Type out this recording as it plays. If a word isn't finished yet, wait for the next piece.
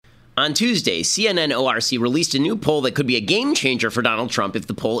On Tuesday, CNN ORC released a new poll that could be a game changer for Donald Trump if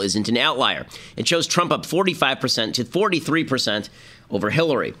the poll isn't an outlier. It shows Trump up 45% to 43% over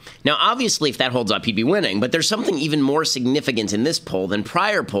Hillary. Now, obviously, if that holds up, he'd be winning, but there's something even more significant in this poll than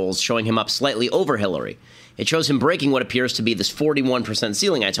prior polls showing him up slightly over Hillary. It shows him breaking what appears to be this 41%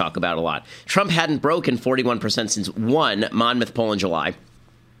 ceiling I talk about a lot. Trump hadn't broken 41% since one Monmouth poll in July.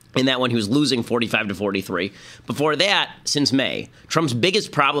 In that one, he was losing 45 to 43. Before that, since May, Trump's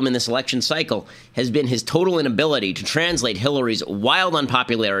biggest problem in this election cycle has been his total inability to translate Hillary's wild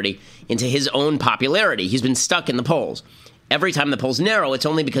unpopularity into his own popularity. He's been stuck in the polls. Every time the polls narrow, it's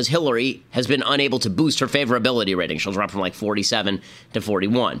only because Hillary has been unable to boost her favorability rating. She'll drop from like 47 to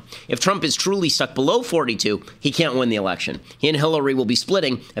 41. If Trump is truly stuck below 42, he can't win the election. He and Hillary will be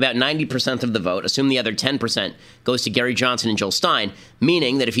splitting about 90% of the vote. Assume the other 10% goes to Gary Johnson and Jill Stein,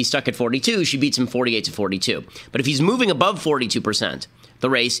 meaning that if he's stuck at 42, she beats him 48 to 42. But if he's moving above 42%, the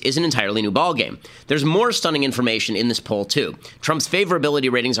race is an entirely new ballgame. There's more stunning information in this poll, too. Trump's favorability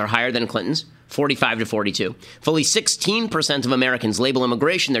ratings are higher than Clinton's, 45 to 42. Fully 16% of Americans label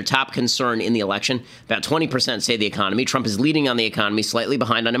immigration their top concern in the election. About 20% say the economy. Trump is leading on the economy, slightly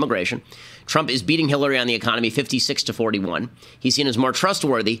behind on immigration. Trump is beating Hillary on the economy 56 to 41. He's seen as more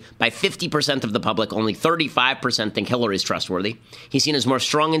trustworthy by 50% of the public. Only 35% think Hillary is trustworthy. He's seen as more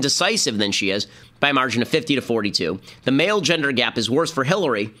strong and decisive than she is by a margin of 50 to 42. The male gender gap is worse for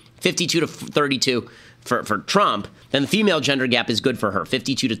Hillary, 52 to 32 for Trump. Then the female gender gap is good for her,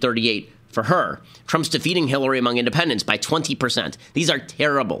 52 to 38 for her. Trump's defeating Hillary among independents by 20%. These are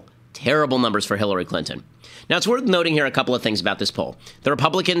terrible, terrible numbers for Hillary Clinton. Now, it's worth noting here a couple of things about this poll. The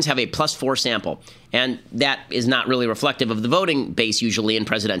Republicans have a +4 sample, and that is not really reflective of the voting base usually in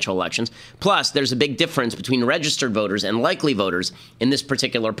presidential elections. Plus, there's a big difference between registered voters and likely voters in this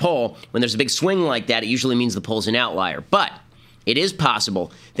particular poll. When there's a big swing like that, it usually means the poll's an outlier. But it is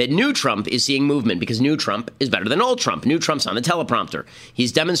possible that new Trump is seeing movement because new Trump is better than old Trump. New Trump's on the teleprompter.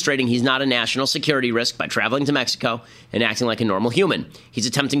 He's demonstrating he's not a national security risk by traveling to Mexico and acting like a normal human. He's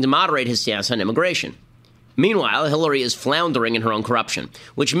attempting to moderate his stance on immigration. Meanwhile, Hillary is floundering in her own corruption,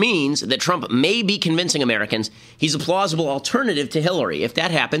 which means that Trump may be convincing Americans he's a plausible alternative to Hillary. If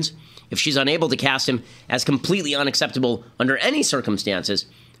that happens, if she's unable to cast him as completely unacceptable under any circumstances,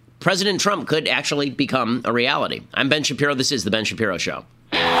 President Trump could actually become a reality. I'm Ben Shapiro. This is The Ben Shapiro Show.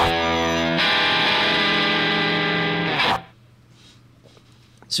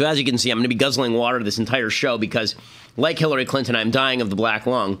 So as you can see, I'm going to be guzzling water this entire show because, like Hillary Clinton, I'm dying of the black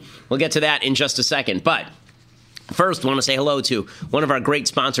lung. We'll get to that in just a second. But first, I want to say hello to one of our great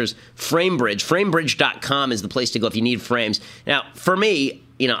sponsors, FrameBridge. FrameBridge.com is the place to go if you need frames. Now, for me,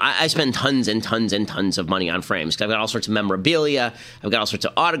 I spend tons and tons and tons of money on frames because I've got all sorts of memorabilia, I've got all sorts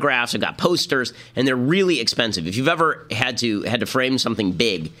of autographs, I've got posters, and they're really expensive. If you've ever had to frame something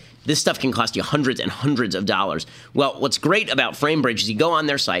big, this stuff can cost you hundreds and hundreds of dollars. Well, what's great about FrameBridge is you go on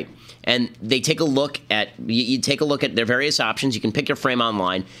their site and they take a look at their various options. You can pick your frame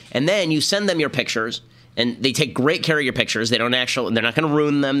online, and then you send them your pictures. And they take great care of your pictures. They're not going to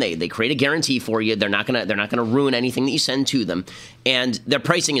ruin them. They create a guarantee for you. They're not going to ruin anything that you send to them. And their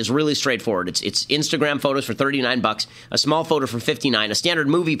pricing is really straightforward. It's Instagram photos for $39, a small photo for $59, a standard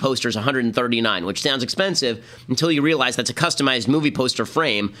movie poster is $139, which sounds expensive until you realize that's a customized movie poster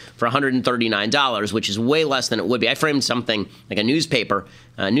frame for $139, which is way less than it would be. I framed something like a newspaper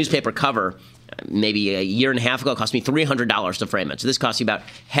cover maybe a year and a half ago. It cost me $300 to frame it. So this costs you about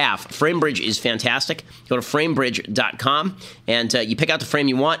half. FrameBridge is fantastic. Go to framebridge.com and you pick out the frame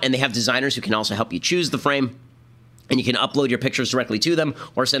you want, and they have designers who can also help you choose the frame. And you can upload your pictures directly to them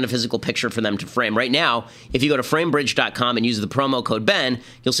or send a physical picture for them to frame. Right now, if you go to framebridge.com and use the promo code BEN,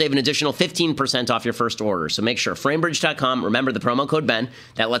 you'll save an additional 15% off your first order. So make sure, framebridge.com, remember the promo code BEN.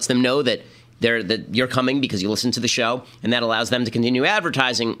 That lets them know that you're coming because you listen to the show, and that allows them to continue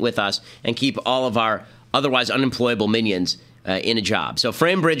advertising with us and keep all of our otherwise unemployable minions in a job. So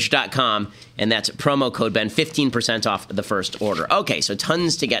framebridge.com, and that's promo code BEN, 15% off the first order. Okay, so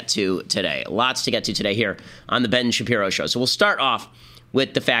tons to get to today. Lots to get to today here on the Ben Shapiro Show. So we'll start off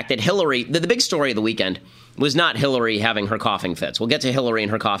with the fact that Hillary, the big story of the weekend was not Hillary having her coughing fits. We'll get to Hillary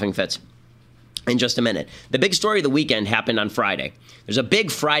and her coughing fits in just a minute. The big story of the weekend happened on Friday. There's a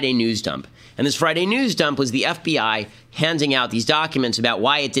big Friday news dump. And this Friday news dump was the FBI handing out these documents about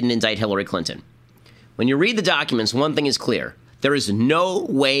why it didn't indict Hillary Clinton. When you read the documents, one thing is clear. There is no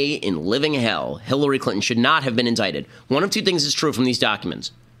way in living hell Hillary Clinton should not have been indicted. One of two things is true from these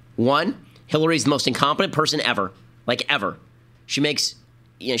documents. One, Hillary's the most incompetent person ever, like ever. She makes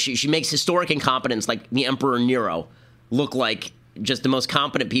historic incompetence like the Emperor Nero look like just the most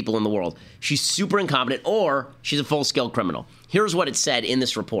competent people in the world. She's super incompetent, or she's a full-scale criminal. Here's what it said in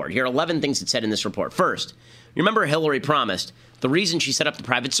this report. Here are 11 things it said in this report. First, remember Hillary promised the reason she set up the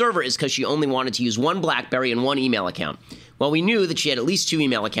private server is because she only wanted to use one BlackBerry and one email account. Well, we knew that she had at least 2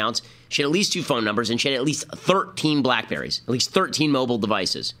 email accounts, she had at least 2 phone numbers, and she had at least 13 BlackBerries, at least 13 mobile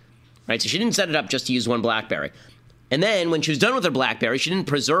devices. Right? So she didn't set it up just to use one BlackBerry. And then when she was done with her BlackBerry, she didn't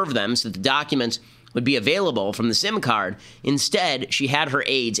preserve them so that the documents would be available from the SIM card. Instead, she had her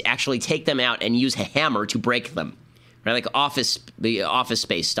aides actually take them out and use a hammer to break them, right? Like the Office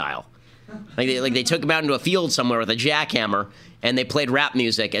Space style. Like they took them out into a field somewhere with a jackhammer, and they played rap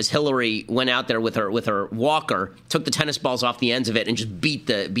music as Hillary went out there with her walker, took the tennis balls off the ends of it, and just beat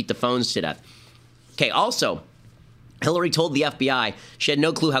the phones to death. Okay, also, Hillary told the FBI she had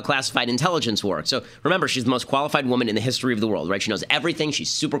no clue how classified intelligence works. So remember, she's the most qualified woman in the history of the world, right? She knows everything.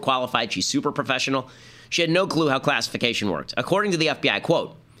 She's super qualified. She's super professional. She had no clue how classification worked. According to the FBI,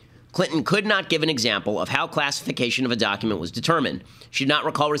 quote, Clinton could not give an example of how classification of a document was determined. She did not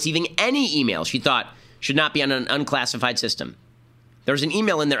recall receiving any email she thought should not be on an unclassified system. There's an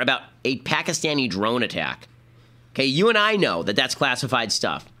email in there about a Pakistani drone attack. Okay, you and I know that that's classified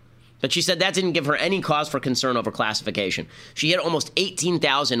stuff. But she said that didn't give her any cause for concern over classification. She had almost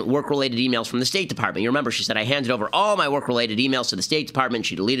 18,000 work-related emails from the State Department. You remember, she said, I handed over all my work-related emails to the State Department.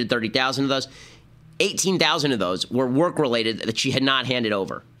 She deleted 30,000 of those. 18,000 of those were work-related that she had not handed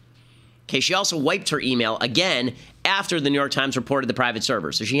over. Okay, she also wiped her email again after the New York Times reported the private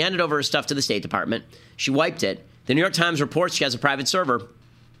server. So she handed over her stuff to the State Department. She wiped it. The New York Times reports she has a private server.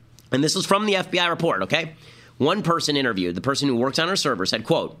 And this is from the FBI report, okay? One person interviewed, the person who works on her server, said,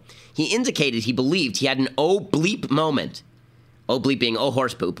 quote, he indicated he believed he had an oh bleep moment, oh bleep being oh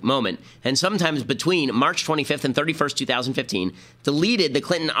horse poop moment, and sometimes between March 25th and 31st, 2015, deleted the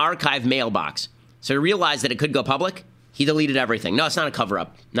Clinton archive mailbox. So he realized that it could go public. He deleted everything. No, it's not a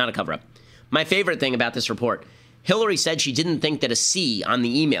cover-up. Not a cover-up. My favorite thing about this report, Hillary said she didn't think that a C on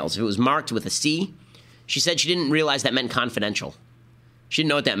the emails, if it was marked with a C, she said she didn't realize that meant confidential. She didn't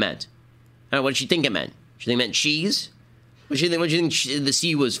know what that meant. What did she think it meant? She think it meant cheese? What do you think the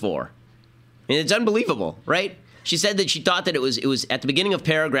C was for? I mean, it's unbelievable, right? She said that she thought that it was at the beginning of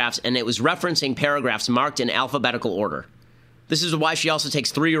paragraphs, and it was referencing paragraphs marked in alphabetical order. This is why she also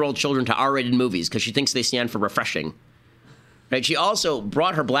takes 3-year-old children to R-rated movies, because she thinks they stand for refreshing. Right? She also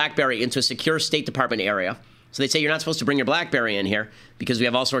brought her BlackBerry into a secure State Department area. So they say you're not supposed to bring your BlackBerry in here because we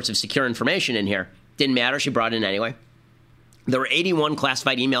have all sorts of secure information in here. Didn't matter. She brought it in anyway. There were 81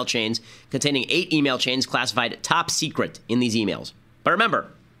 classified email chains containing 8 email chains classified top secret in these emails. But remember,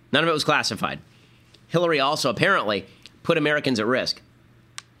 none of it was classified. Hillary also apparently put Americans at risk.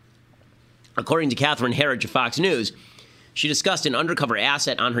 According to Catherine Herridge of Fox News, she discussed an undercover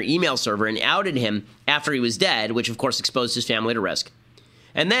asset on her email server and outed him after he was dead, which of course exposed his family to risk.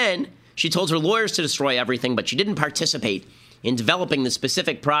 And then she told her lawyers to destroy everything, but she didn't participate in developing the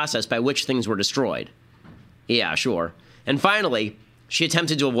specific process by which things were destroyed. Yeah, sure. And finally, she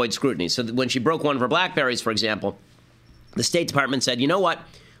attempted to avoid scrutiny. So that when she broke one of her BlackBerries, for example, the State Department said, you know what,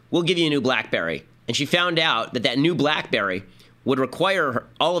 we'll give you a new BlackBerry. And she found out that that new BlackBerry would require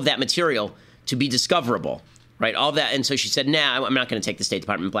all of that material to be discoverable, right? All that. And so she said, nah, I'm not going to take the State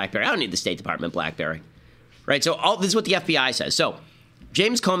Department BlackBerry. I don't need the State Department BlackBerry, right? So this is what the FBI says. So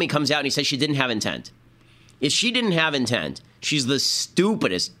James Comey comes out and he says she didn't have intent. If she didn't have intent, she's the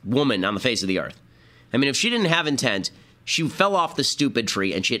stupidest woman on the face of the earth. I mean, if she didn't have intent, she fell off the stupid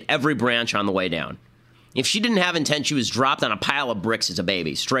tree and she hit every branch on the way down. If she didn't have intent, she was dropped on a pile of bricks as a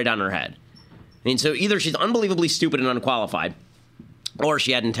baby, straight on her head. I mean, so either she's unbelievably stupid and unqualified, or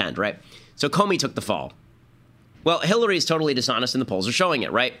she had intent, right? So Comey took the fall. Well, Hillary is totally dishonest and the polls are showing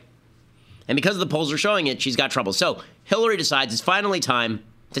it, right? And because the polls are showing it, she's got trouble. So Hillary decides it's finally time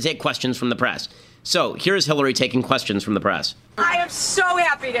to take questions from the press. So here's Hillary taking questions from the press. I am so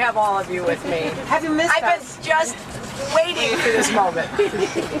happy to have all of you with me. Have you missed I've us? been just waiting for this moment.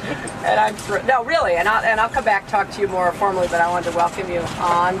 And I'm thrilled. No, really, and I'll come back talk to you more formally, but I wanted to welcome you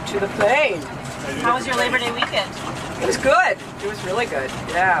onto the plane. How was your Labor Day weekend? It was good. It was really good.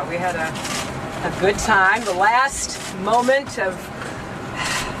 Yeah, we had a good time. The last moment of...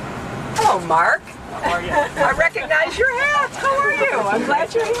 Hello, Mark. How are you? I recognize your hat. How are you? I'm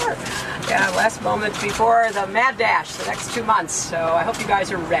glad you're here. Yeah, last moment before the mad dash, the next 2 months. So I hope you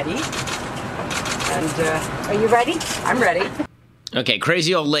guys are ready. And are you ready? I'm ready. Okay,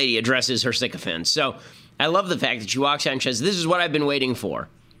 crazy old lady addresses her sycophants. So I love the fact that she walks out and says, this is what I've been waiting for.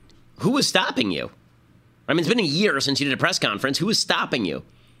 Who was stopping you? I mean, it's been a year since you did a press conference. Who was stopping you?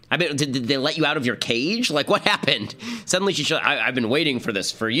 I mean, did they let you out of your cage? Like, what happened? Suddenly she said, I've been waiting for this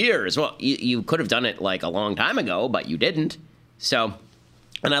for years. Well, you could have done it like a long time ago, but you didn't. So,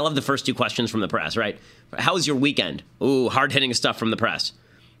 and I love the first two questions from the press, right? How was your weekend? Ooh, hard-hitting stuff from the press.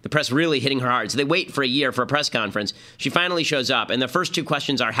 The press really hitting her hard. So they wait for a year for a press conference. She finally shows up, and the first two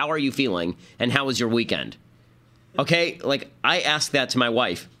questions are, how are you feeling, and how was your weekend? Okay, like, I asked that to my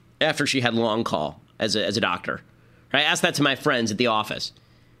wife after she had long call as a doctor. I asked that to my friends at the office.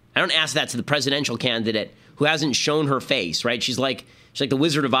 I don't ask that to the presidential candidate who hasn't shown her face, right? She's like the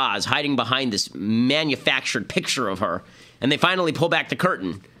Wizard of Oz, hiding behind this manufactured picture of her. And they finally pull back the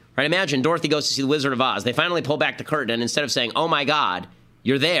curtain, right? Imagine Dorothy goes to see the Wizard of Oz. They finally pull back the curtain, and instead of saying, "Oh my God,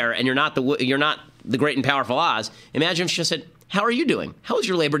 you're there, and you're not the great and powerful Oz," imagine if she just said, "How are you doing? How was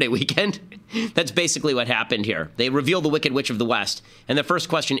your Labor Day weekend?" That's basically what happened here. They reveal the Wicked Witch of the West, and the first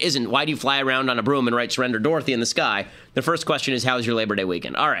question isn't, why do you fly around on a broom and write "Surrender Dorothy" in the sky? The first question is, how was your Labor Day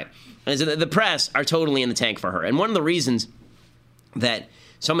weekend? All right. And so the press are totally in the tank for her. And one of the reasons that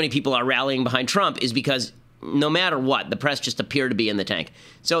so many people are rallying behind Trump is because no matter what, the press just appear to be in the tank.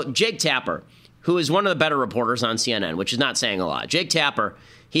 So Jake Tapper, who is one of the better reporters on CNN, which is not saying a lot. Jake Tapper,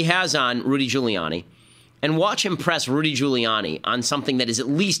 he has on Rudy Giuliani, and watch him press Rudy Giuliani on something that is at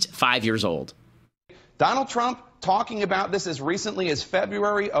least 5 years old. Donald Trump talking about this as recently as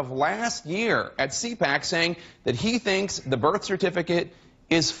February of last year at CPAC, saying that he thinks the birth certificate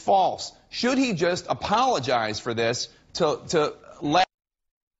is false. Should he just apologize for this to let,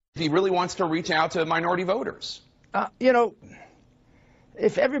 if he really wants to reach out to minority voters?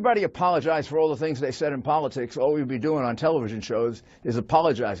 If everybody apologized for all the things they said in politics, all we'd be doing on television shows is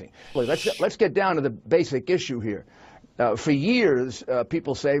apologizing. Let's get down to the basic issue here. For years,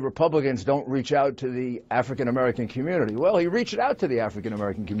 people say Republicans don't reach out to the African-American community. Well, he reached out to the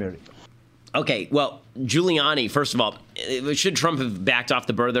African-American community. Okay, well, Giuliani, first of all, should Trump have backed off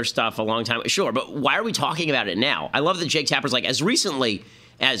the birther stuff a long time? Sure, but why are we talking about it now? I love that Jake Tapper's like, as recently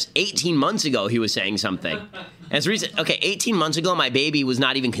as 18 months ago, he was saying something. 18 months ago, my baby was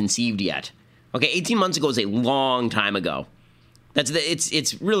not even conceived yet. Okay, 18 months ago is a long time ago.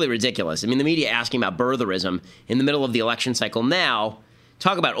 It's really ridiculous. I mean, the media asking about birtherism in the middle of the election cycle now.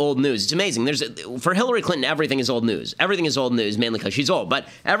 Talk about old news. It's amazing. For Hillary Clinton, everything is old news. Everything is old news, mainly because she's old. But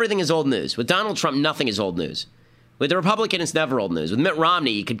everything is old news. With Donald Trump, nothing is old news. With the Republican, it's never old news. With Mitt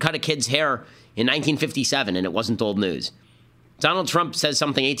Romney, you could cut a kid's hair in 1957 and it wasn't old news. Donald Trump says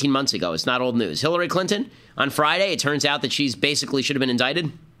something 18 months ago. It's not old news. Hillary Clinton, on Friday, it turns out that she's basically should have been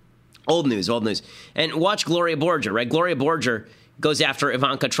indicted. Old news, old news. And watch Gloria Borger, right? Gloria Borger goes after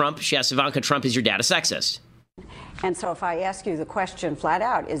Ivanka Trump. She asks Ivanka Trump, is your dad a sexist? And so if I ask you the question flat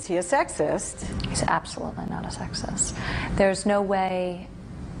out, is he a sexist? He's absolutely not a sexist. There's no way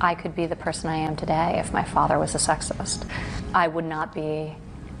I could be the person I am today if my father was a sexist. I would not be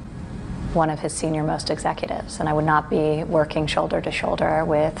one of his senior most executives, and I would not be working shoulder to shoulder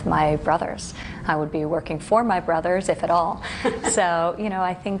with my brothers. I would be working for my brothers, if at all. So,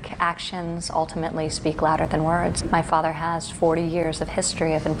 I think actions ultimately speak louder than words. My father has 40 years of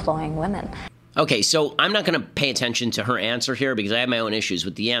history of employing women. Okay, so I'm not going to pay attention to her answer here because I have my own issues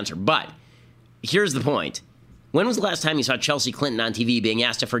with the answer. But here's the point. When was the last time you saw Chelsea Clinton on TV being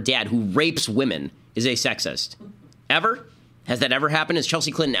asked if her dad, who rapes women, is a sexist? Ever? Has that ever happened? Has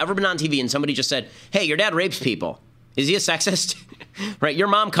Chelsea Clinton ever been on TV and somebody just said, hey, your dad rapes people? Is he a sexist? Right? Your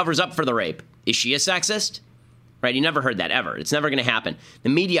mom covers up for the rape. Is she a sexist? Right? You never heard that ever. It's never going to happen. The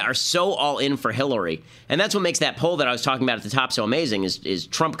media are so all in for Hillary. And that's what makes that poll that I was talking about at the top so amazing is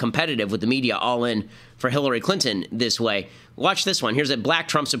Trump competitive with the media all in for Hillary Clinton this way. Watch this one. Here's a black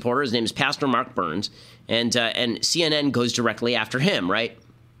Trump supporter. His name is Pastor Mark Burns. And CNN goes directly after him, right?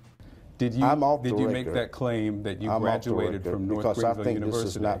 Did you make that claim that you graduated from North Greenville University? Because I think this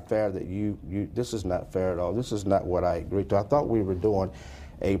is not fair that this is not fair at all. This is not what I agreed to. I thought we were doing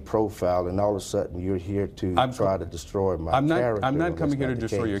a profile, and all of a sudden you're here to try to destroy my character. I'm not coming here to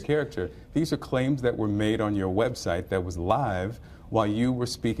destroy your character. These are claims that were made on your website that was live while you were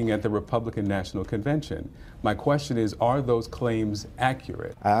speaking at the Republican National Convention. My question is, are those claims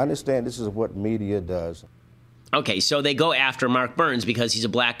accurate? I understand this is what media does. Okay, so they go after Mark Burns because he's a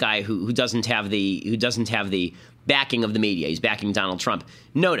black guy who doesn't have the backing of the media. He's backing Donald Trump.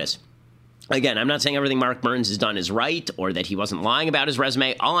 Notice, again, I'm not saying everything Mark Burns has done is right or that he wasn't lying about his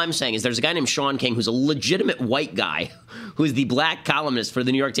resume. All I'm saying is there's a guy named Sean King who's a legitimate white guy who is the black columnist for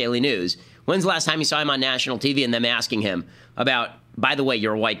the New York Daily News. When's the last time you saw him on national TV and them asking him about, by the way,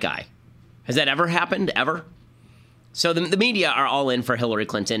 you're a white guy? Has that ever happened, ever? So the media are all in for Hillary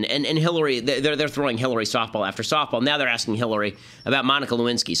Clinton, and Hillary, they're throwing Hillary softball after softball. Now they're asking Hillary about Monica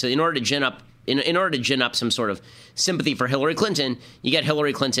Lewinsky. So in order to gin up some sort of sympathy for Hillary Clinton, you get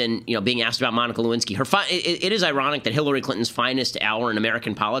Hillary Clinton, being asked about Monica Lewinsky. It is ironic that Hillary Clinton's finest hour in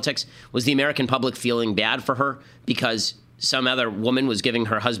American politics was the American public feeling bad for her because some other woman was giving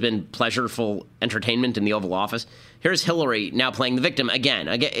her husband pleasureful entertainment in the Oval Office. Here's Hillary now playing the victim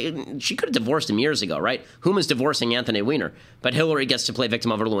again. She could have divorced him years ago, right? Whom is divorcing Anthony Weiner? But Hillary gets to play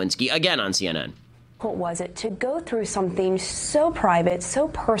victim over Lewinsky again on CNN. What was it to go through something so private, so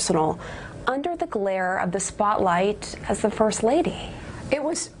personal, under the glare of the spotlight as the First Lady? It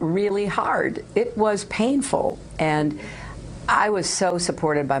was really hard. It was painful. And I was so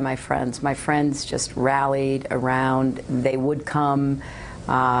supported by my friends. My friends just rallied around. They would come.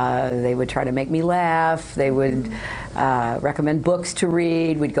 They would try to make me laugh. They would recommend books to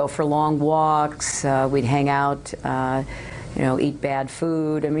read. We'd go for long walks. We'd hang out, eat bad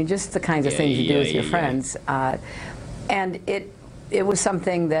food. I mean, just the kinds of things you do with your friends. And it was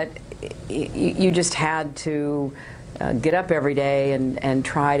something that you just had to get up every day and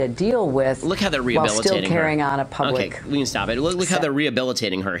try to deal with. Look how they're rehabilitating while still carrying on a public. Okay, we can stop it. Look how they're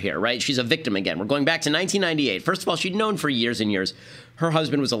rehabilitating her here, right? She's a victim again. We're going back to 1998. First of all, she'd known for years and years her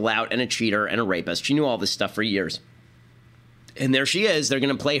husband was a lout and a cheater and a rapist. She knew all this stuff for years. And there she is. They're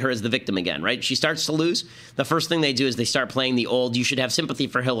going to play her as the victim again, right? She starts to lose. The first thing they do is they start playing the old, you should have sympathy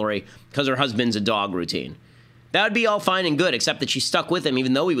for Hillary because her husband's a dog routine. That would be all fine and good, except that she stuck with him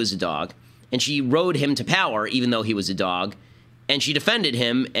even though he was a dog. And she rode him to power even though he was a dog. And she defended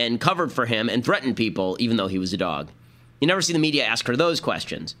him and covered for him and threatened people even though he was a dog. You never see the media ask her those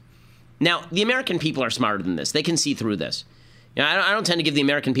questions. Now, the American people are smarter than this. They can see through this. I don't tend to give the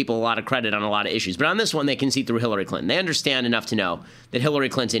American people a lot of credit on a lot of issues, but on this one, they can see through Hillary Clinton. They understand enough to know that Hillary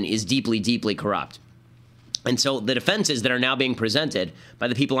Clinton is deeply, deeply corrupt. And so the defenses that are now being presented by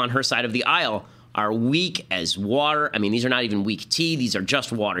the people on her side of the aisle are weak as water. I mean, these are not even weak tea. These are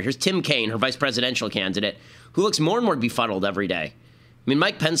just water. Here's Tim Kaine, her vice presidential candidate, who looks more and more befuddled every day. I mean,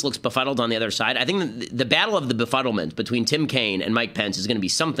 Mike Pence looks befuddled on the other side. I think the battle of the befuddlement between Tim Kaine and Mike Pence is going to be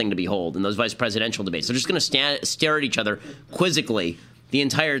something to behold in those vice presidential debates. They're just going to stare at each other quizzically the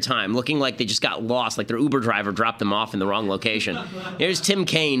entire time, looking like they just got lost, like their Uber driver dropped them off in the wrong location. Here's Tim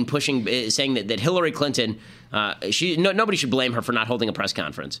Kaine saying that Hillary Clinton, nobody should blame her for not holding a press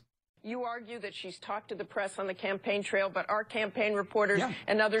conference. You argue that she's talked to the press on the campaign trail, but our campaign reporters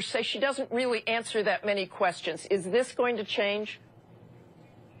and others say she doesn't really answer that many questions. Is this going to change?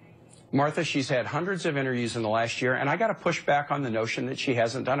 Martha, she's had hundreds of interviews in the last year, and I got to push back on the notion that she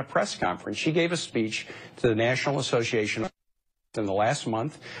hasn't done a press conference. She gave a speech to the National Association in the last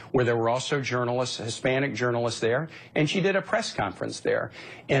month where there were also journalists, Hispanic journalists there, and she did a press conference there.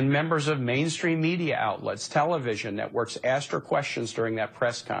 And members of mainstream media outlets, television networks asked her questions during that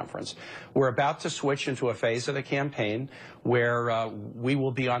press conference. We're about to switch into a phase of the campaign where we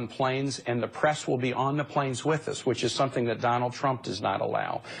will be on planes and the press will be on the planes with us, which is something that Donald Trump does not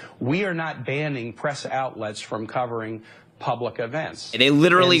allow. We are not banning press outlets from covering public events. They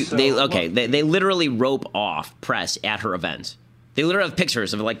literally, they literally rope off press at her events. They literally have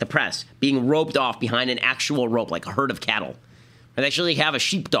pictures of like the press being roped off behind an actual rope, like a herd of cattle. They actually have a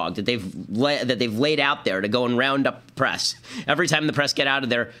sheepdog that they've laid out there to go and round up the press. Every time the press get out of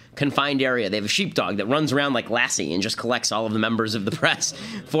their confined area, they have a sheepdog that runs around like Lassie and just collects all of the members of the press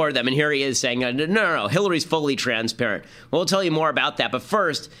for them. And here he is saying, no, Hillary's fully transparent. Well, we'll tell you more about that. But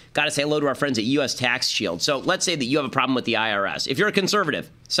first, got to say hello to our friends at U.S. Tax Shield. So let's say that you have a problem with the IRS. If you're a conservative,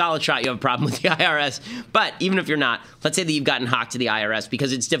 solid shot you have a problem with the IRS. But even if you're not, let's say that you've gotten hocked to the IRS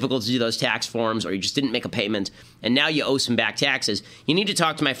because it's difficult to do those tax forms or you just didn't make a payment and now you owe some back taxes. You need to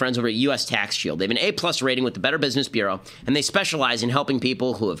talk to my friends over at U.S. Tax Shield. They have an A+ rating with the Better Business Bureau, and they specialize in helping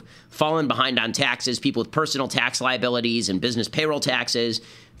people who have fallen behind on taxes, people with personal tax liabilities and business payroll taxes,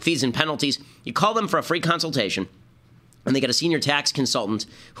 fees and penalties. You call them for a free consultation, and they get a senior tax consultant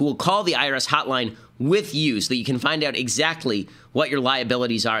who will call the IRS hotline with you so that you can find out exactly what your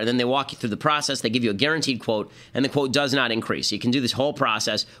liabilities are. And then they walk you through the process. They give you a guaranteed quote, and the quote does not increase. So you can do this whole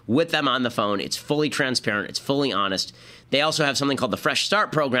process with them on the phone. It's fully transparent. It's fully honest. They also have something called the Fresh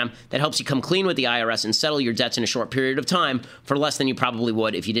Start program that helps you come clean with the IRS and settle your debts in a short period of time for less than you probably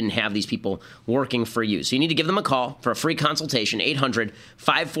would if you didn't have these people working for you. So you need to give them a call for a free consultation,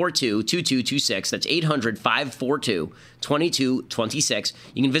 800-542-2226. That's 800-542-2226.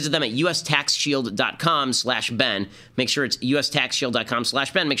 You can visit them at ustaxshield.com/Ben. Make sure it's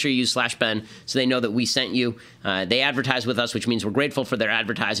ustaxshield.com/Ben. Make sure you use /Ben so they know that we sent you. They advertise with us, which means we're grateful for their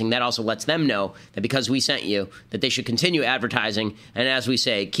advertising. That also lets them know that because we sent you, that they should continue advertising, and as we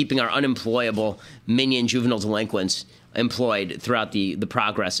say, keeping our unemployable minion juvenile delinquents employed throughout the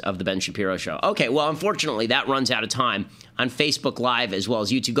progress of the Ben Shapiro Show. Okay, well, unfortunately, that runs out of time on Facebook Live as well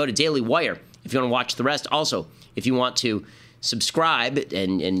as YouTube. Go to Daily Wire if you want to watch the rest. Also, if you want to subscribe,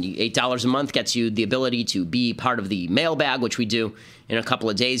 and $8 a month gets you the ability to be part of the mailbag, which we do in a couple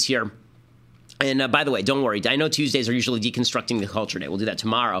of days here. And by the way, don't worry. I know Tuesdays are usually Deconstructing the Culture Day. We'll do that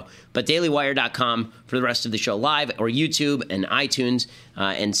tomorrow. But dailywire.com for the rest of the show live, or YouTube and iTunes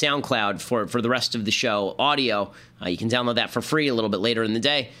and SoundCloud for the rest of the show audio. You can download that for free a little bit later in the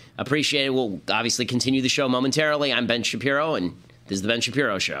day. Appreciate it. We'll obviously continue the show momentarily. I'm Ben Shapiro, and this is The Ben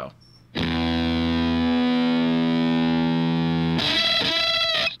Shapiro Show.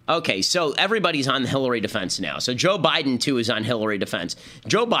 Okay, so everybody's on the Hillary defense now. So Joe Biden, too, is on Hillary defense.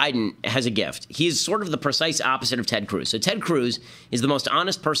 Joe Biden has a gift. He's sort of the precise opposite of Ted Cruz. So Ted Cruz is the most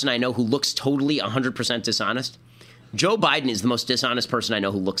honest person I know who looks totally 100% dishonest. Joe Biden is the most dishonest person I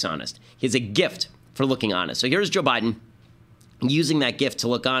know who looks honest. He has a gift for looking honest. So here's Joe Biden using that gift to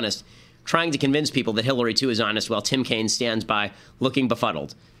look honest, trying to convince people that Hillary, too, is honest, while Tim Kaine stands by looking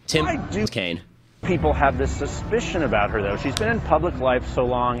befuddled. Tim Kaine. People have this suspicion about her, though. She's been in public life so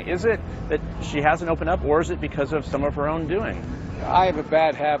long. Is it that she hasn't opened up, or is it because of some of her own doing? I have a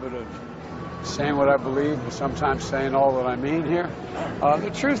bad habit of saying what I believe and sometimes saying all that I mean here. The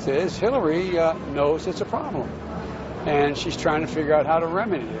truth is, Hillary knows it's a problem, and she's trying to figure out how to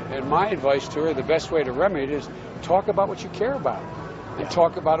remedy it. And my advice to her, the best way to remedy it is talk about what you care about, and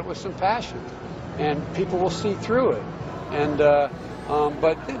talk about it with some passion, and people will see through it. And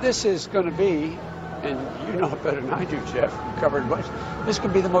but this is going to be, and you know it better than I do, Jeff, you covered much, this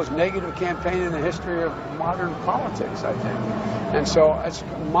could be the most negative campaign in the history of modern politics, I think. And so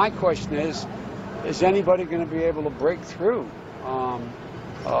my question is anybody going to be able to break through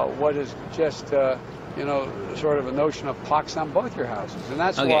what is just, sort of a notion of pox on both your houses? And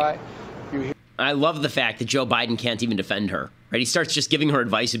that's why you hear. I love the fact that Joe Biden can't even defend her. Right? He starts just giving her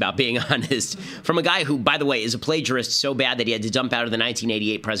advice about being honest from a guy who, by the way, is a plagiarist so bad that he had to dump out of the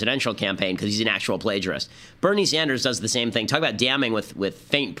 1988 presidential campaign because he's an actual plagiarist. Bernie Sanders does the same thing. Talk about damning with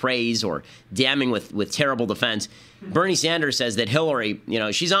faint praise or damning with terrible defense. Bernie Sanders says that Hillary,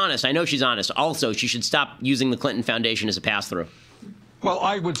 she's honest. I know she's honest. Also, she should stop using the Clinton Foundation as a pass-through. Well,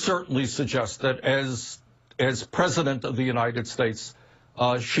 I would certainly suggest that as president of the United States,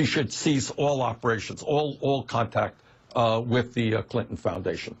 she should cease all operations, all contact with the Clinton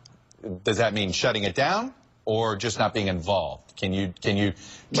Foundation. Does that mean shutting it down or just not being involved? Can you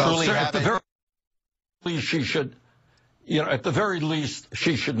truly have it? She should, at the very least,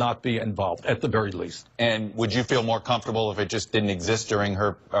 she should not be involved, at the very least. And would you feel more comfortable if it just didn't exist during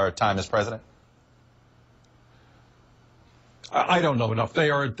her time as president? I don't know enough. They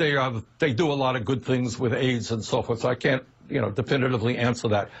do a lot of good things with AIDS and so forth, so I can't, definitively answer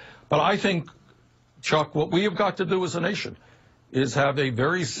that. But I think, Chuck, what we have got to do as a nation is have a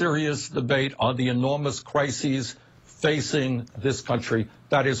very serious debate on the enormous crises facing this country.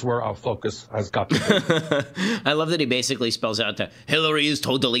 That is where our focus has got to be. I love that he basically spells out that Hillary is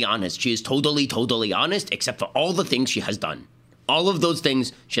totally honest. She is totally, totally honest, except for all the things she has done. All of those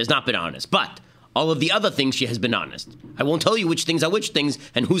things, she has not been honest. But all of the other things, she has been honest. I won't tell you which things are which things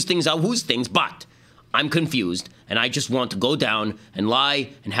and whose things are whose things, but I'm confused, and I just want to go down and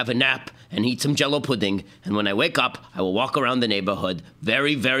lie and have a nap and eat some Jell-O pudding, and when I wake up, I will walk around the neighborhood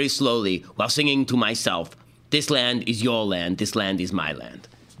very, very slowly while singing to myself, "This land is your land, this land is my land."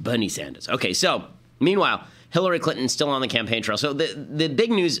 Bernie Sanders. Okay, so, meanwhile, Hillary Clinton's still on the campaign trail. So the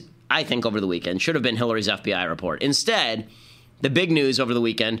big news, I think, over the weekend should have been Hillary's FBI report. Instead, the big news over the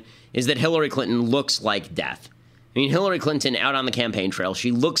weekend is that Hillary Clinton looks like death. I mean, Hillary Clinton out on the campaign trail,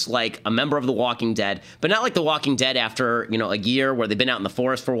 she looks like a member of The Walking Dead, but not like The Walking Dead after, a year where they've been out in the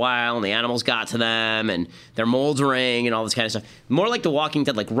forest for a while and the animals got to them and they're moldering and all this kind of stuff. More like The Walking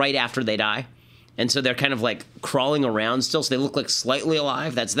Dead, like right after they die. And so they're kind of like crawling around still, so they look like slightly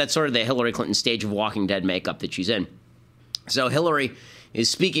alive. That's sort of the Hillary Clinton stage of Walking Dead makeup that she's in. So Hillary is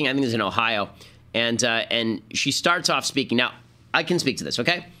speaking, I think it's in Ohio, and she starts off speaking. Now, I can speak to this,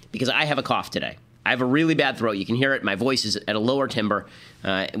 okay? Because I have a cough today. I have a really bad throat. You can hear it. My voice is at a lower timbre,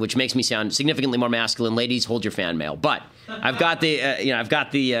 which makes me sound significantly more masculine. Ladies, hold your fan mail. But I've got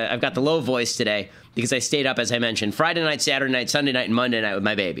the low voice today because I stayed up, as I mentioned, Friday night, Saturday night, Sunday night, and Monday night with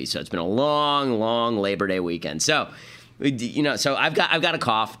my baby. So it's been a long, long Labor Day weekend. So, so I've got a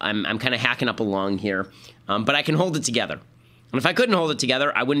cough. I'm kind of hacking up a lung here, but I can hold it together. And if I couldn't hold it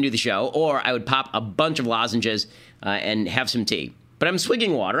together, I wouldn't do the show, or I would pop a bunch of lozenges and have some tea. But I'm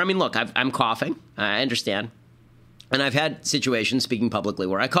swigging water. I mean, look, I'm coughing. I understand. And I've had situations, speaking publicly,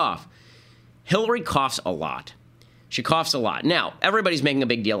 where I cough. Hillary coughs a lot. She coughs a lot. Now, everybody's making a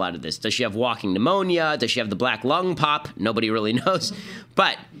big deal out of this. Does she have walking pneumonia? Does she have the black lung pop? Nobody really knows.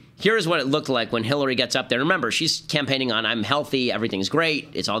 But here's what it looked like when Hillary gets up there. Remember, she's campaigning on, I'm healthy, everything's great,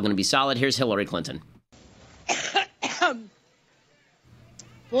 it's all going to be solid. Here's Hillary Clinton.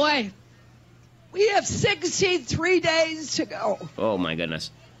 Boy, we have 63 days to go. Oh, my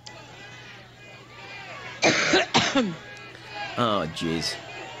goodness. Oh, jeez.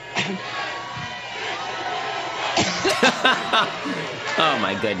 Oh,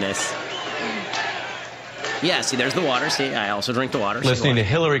 my goodness. Yeah, see, there's the water. See, I also drink the water. Listening to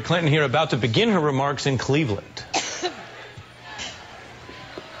Hillary Clinton here, about to begin her remarks in Cleveland.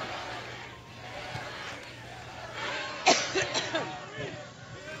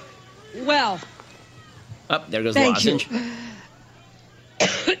 Well. Oh, there goes the lozenge.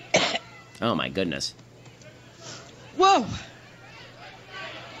 Oh, my goodness. Whoa.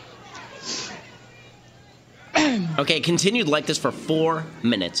 Okay, it continued like this for 4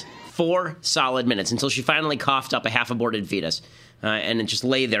 minutes. 4 solid minutes until she finally coughed up a half-aborted fetus. And it just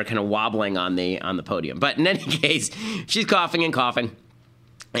lay there kind of wobbling on the podium. But in any case, she's coughing and coughing.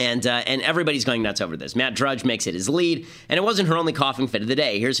 And everybody's going nuts over this. Matt Drudge makes it his lead. And it wasn't her only coughing fit of the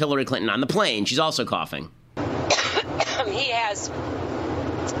day. Here's Hillary Clinton on the plane. She's also coughing. He has,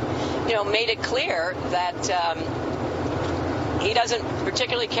 made it clear that he doesn't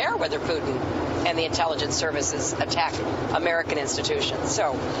particularly care whether Putin and the intelligence services attack American institutions.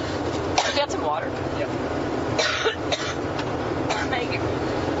 So, get some water. Yep. Thank you.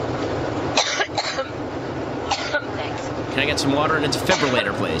 Thanks. Can I get some water and a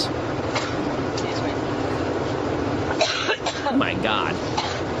defibrillator, please? Oh, my God.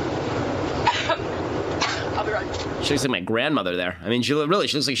 I'll be right back. She looks like my grandmother there. I mean, she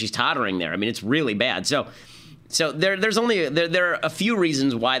looks like she's tottering there. I mean, it's really bad. So there are a few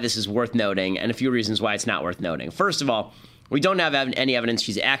reasons why this is worth noting and a few reasons why it's not worth noting. First of all, we don't have any evidence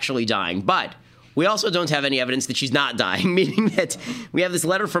she's actually dying, but we also don't have any evidence that she's not dying, meaning that we have this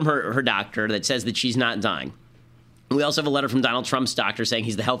letter from her doctor that says that she's not dying. We also have a letter from Donald Trump's doctor saying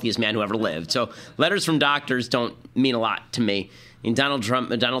he's the healthiest man who ever lived. So letters from doctors don't mean a lot to me. And Donald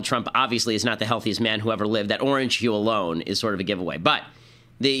Trump obviously is not the healthiest man who ever lived. That orange hue alone is sort of a giveaway. But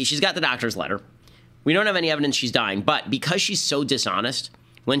she's got the doctor's letter. We don't have any evidence she's dying. But because she's so dishonest,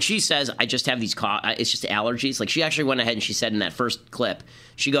 when she says, I just have these it's just allergies. Like, she actually went ahead and she said in that first clip,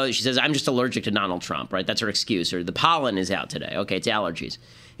 she says, I'm just allergic to Donald Trump, right? That's her excuse. Or the pollen is out today. Okay, it's allergies.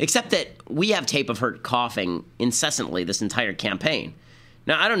 Except that we have tape of her coughing incessantly this entire campaign.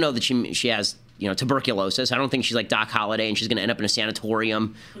 Now, I don't know that she has tuberculosis. I don't think she's like Doc Holliday and she's going to end up in a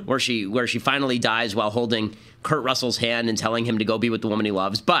sanatorium where she finally dies while holding Kurt Russell's hand and telling him to go be with the woman he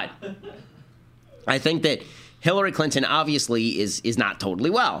loves. But I think that Hillary Clinton obviously is not totally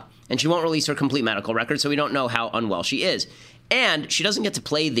well, and she won't release her complete medical record, so we don't know how unwell she is. And she doesn't get to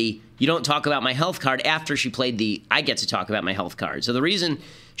play the you don't talk about my health card after she played the I get to talk about my health card. So the reason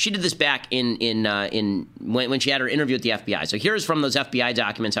she did this back when she had her interview with the FBI. So here's from those FBI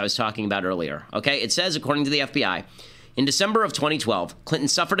documents I was talking about earlier. Okay, it says, according to the FBI, in December of 2012, Clinton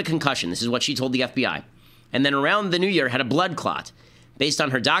suffered a concussion. This is what she told the FBI. And then around the new year had a blood clot. Based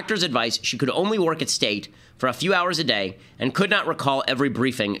on her doctor's advice, she could only work at State for a few hours a day and could not recall every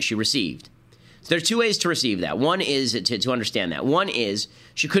briefing she received. So there are two ways to receive that. One is to understand that. One is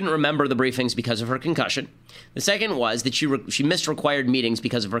she couldn't remember the briefings because of her concussion. The second was that she missed required meetings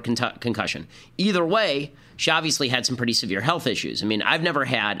because of her concussion. Either way, she obviously had some pretty severe health issues. I mean, I've never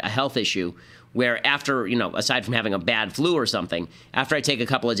had a health issue where after, aside from having a bad flu or something, after I take a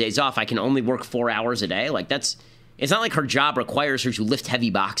couple of days off, I can only work 4 hours a day. Like, it's not like her job requires her to lift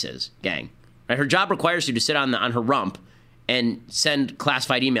heavy boxes, gang. Right? Her job requires her to sit on her rump and send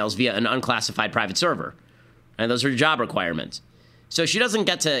classified emails via an unclassified private server. And those are job requirements. So she doesn't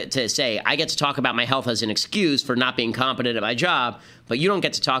get to say, I get to talk about my health as an excuse for not being competent at my job, but you don't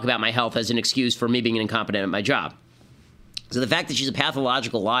get to talk about my health as an excuse for me being incompetent at my job. So the fact that she's a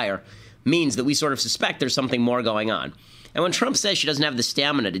pathological liar means that we sort of suspect there's something more going on. And when Trump says she doesn't have the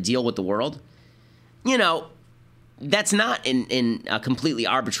stamina to deal with the world, that's not in a completely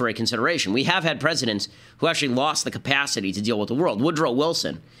arbitrary consideration. We have had presidents who actually lost the capacity to deal with the world. Woodrow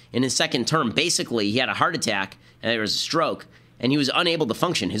Wilson, in his second term, basically, he had a heart attack and there was a stroke, and he was unable to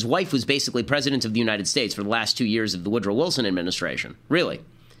function. His wife was basically president of the United States for the last 2 years of the Woodrow Wilson administration, really.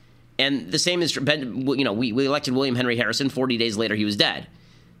 And the same is, we elected William Henry Harrison. 40 days later, he was dead.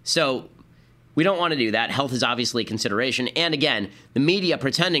 So we don't want to do that. Health is obviously a consideration. And again, the media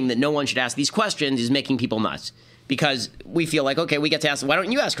pretending that no one should ask these questions is making people nuts. Because we feel like, okay, we get to ask, why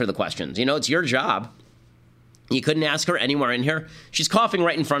don't you ask her the questions? It's your job. You couldn't ask her anywhere in here. She's coughing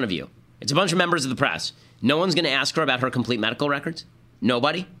right in front of you. It's a bunch of members of the press. No one's going to ask her about her complete medical records?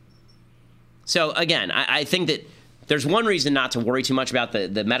 Nobody? So again, I think that there's one reason not to worry too much about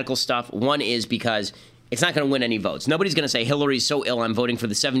the medical stuff. One is because it's not going to win any votes. Nobody's going to say, Hillary's so ill, I'm voting for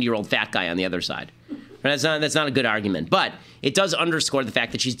the 70-year-old fat guy on the other side. That's not a good argument. But it does underscore the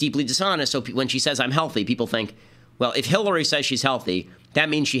fact that she's deeply dishonest. So when she says I'm healthy, people think, Well, if Hillary says she's healthy, that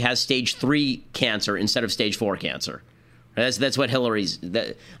means she has stage 3 cancer instead of stage 4 cancer. That's what Hillary's...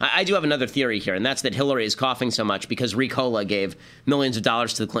 I do have another theory here, and that's that Hillary is coughing so much because Ricola gave millions of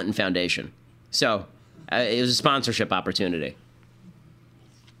dollars to the Clinton Foundation. So it was a sponsorship opportunity.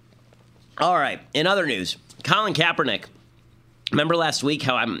 All right, in other news, Colin Kaepernick. Remember last week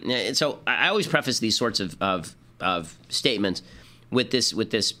how I always preface these sorts of statements with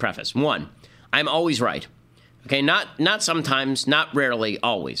this preface. 1, I'm always right. Okay, not sometimes, not rarely,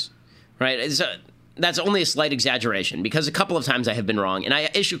 always. Right? That's only a slight exaggeration because a couple of times I have been wrong, and I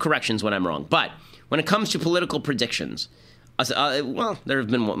issue corrections when I'm wrong. But when it comes to political predictions, well, there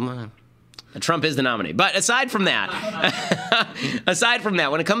have been Trump is the nominee. But aside from that,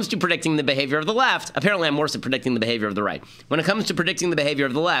 when it comes to predicting the behavior of the left, apparently I'm worse at predicting the behavior of the right. When it comes to predicting the behavior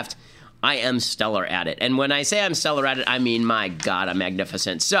of the left, I am stellar at it. And when I say I'm stellar at it, I mean, my God, I'm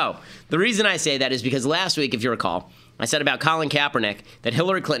magnificent. So the reason I say that is because last week, if you recall, I said about Colin Kaepernick that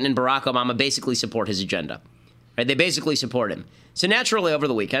Hillary Clinton and Barack Obama basically support his agenda. Right? They basically support him. So naturally, over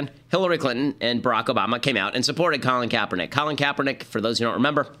the weekend, Hillary Clinton and Barack Obama came out and supported Colin Kaepernick. Colin Kaepernick, for those who don't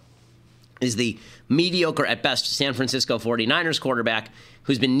remember, is the mediocre at best San Francisco 49ers quarterback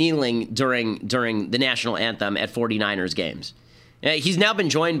who's been kneeling during the national anthem at 49ers games. He's now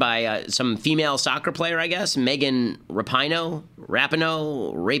been joined by some female soccer player, I guess, Megan Rapinoe.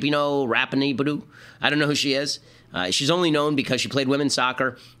 I don't know who she is. She's only known because she played women's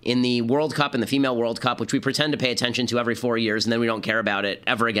soccer in the World Cup and the Female World Cup, which we pretend to pay attention to every 4 years, and then we don't care about it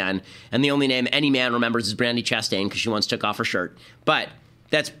ever again. And the only name any man remembers is Brandi Chastain because she once took off her shirt. But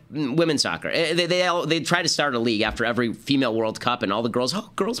that's women's soccer. They try to start a league after every Female World Cup, and all the girls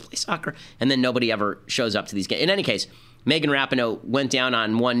play soccer, and then nobody ever shows up to these games. In any case, Megan Rapinoe went down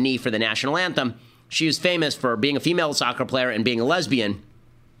on one knee for the national anthem. She was famous for being a female soccer player and being a lesbian.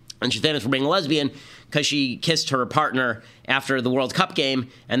 And she's famous for being a lesbian because she kissed her partner after the World Cup game,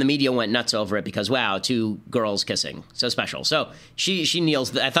 and the media went nuts over it because, wow, 2 girls kissing. So special. So she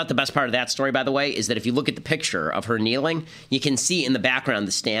kneels. I thought the best part of that story, by the way, is that if you look at the picture of her kneeling, you can see in the background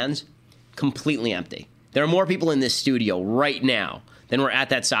the stands completely empty. There are more people in this studio right now than were at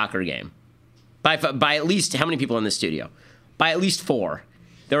that soccer game. By at least, how many people in this studio? By at least 4.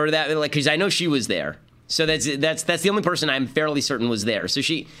 There were that, because I know she was there. So that's the only person I'm fairly certain was there. So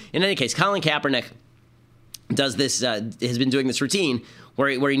in any case, Colin Kaepernick does this, has been doing this routine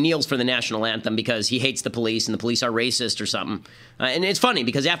where he kneels for the national anthem because he hates the police and the police are racist or something. And it's funny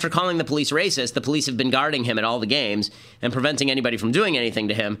because after calling the police racist, the police have been guarding him at all the games and preventing anybody from doing anything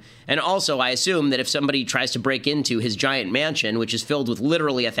to him. And also, I assume that if somebody tries to break into his giant mansion, which is filled with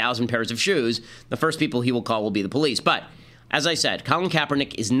literally 1,000 pairs of shoes, the first people he will call will be the police. But as I said, Colin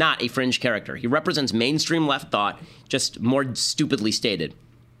Kaepernick is not a fringe character. He represents mainstream left thought, just more stupidly stated.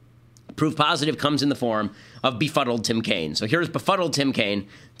 Proof positive comes in the form of befuddled Tim Kaine. So here's befuddled Tim Kaine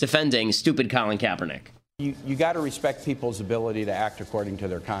defending stupid Colin Kaepernick. You got to respect people's ability to act according to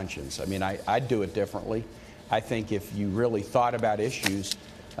their conscience. I mean, I'd do it differently. I think if you really thought about issues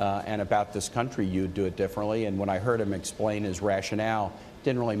and about this country, you'd do it differently. And when I heard him explain his rationale, it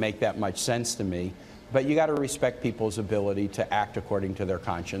didn't really make that much sense to me. But you got to respect people's ability to act according to their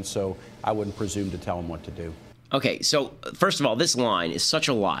conscience, so I wouldn't presume to tell them what to do. Okay, so first of all, this line is such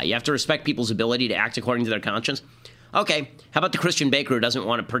a lie. You have to respect people's ability to act according to their conscience. Okay, how about the Christian baker who doesn't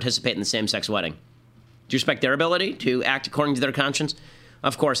want to participate in the same-sex wedding? Do you respect their ability to act according to their conscience?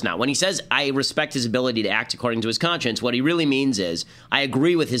 Of course not. When he says, I respect his ability to act according to his conscience, what he really means is, I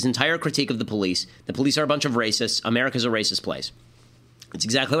agree with his entire critique of the police. The police are a bunch of racists. America's a racist place. It's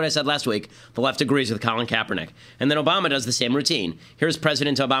exactly what I said last week. The left agrees with Colin Kaepernick. And then Obama does the same routine. Here's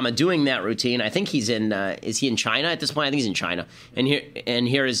President Obama doing that routine. I think he's in, is he in China at this point? I think he's in China. And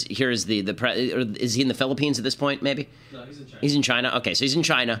here is is he in the Philippines at this point, maybe? No, he's in China. He's in China? Okay, so he's in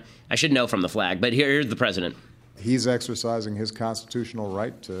China. I should know from the flag, but here's the president. He's exercising his constitutional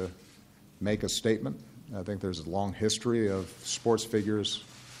right to make a statement. I think there's a long history of sports figures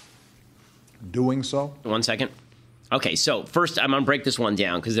doing so. 1 second. Okay, so first I'm going to break this one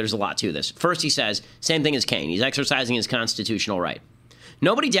down because there's a lot to this. First he says, same thing as Kaine. He's exercising his constitutional right.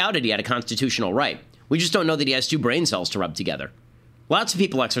 Nobody doubted he had a constitutional right. We just don't know that he has 2 brain cells to rub together. Lots of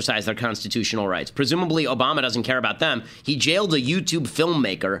people exercise their constitutional rights. Presumably Obama doesn't care about them. He jailed a YouTube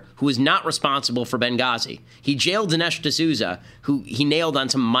filmmaker who is not responsible for Benghazi. He jailed Dinesh D'Souza, who he nailed on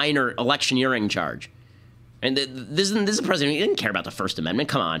some minor electioneering charge. And this is a president who didn't care about the First Amendment.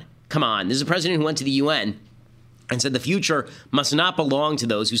 Come on. This is a president who went to the UN and said the future must not belong to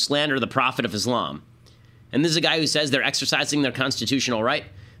those who slander the Prophet of Islam. And this is a guy who says they're exercising their constitutional right.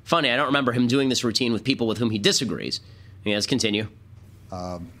 Funny, I don't remember him doing this routine with people with whom he disagrees. Let's continue.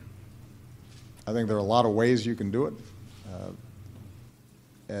 I think there are a lot of ways you can do it.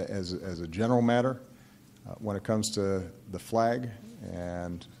 As a general matter, when it comes to the flag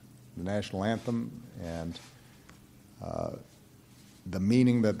and the national anthem and the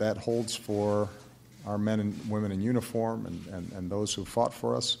meaning that holds for our men and women in uniform and those who fought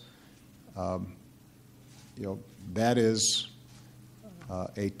for us, that is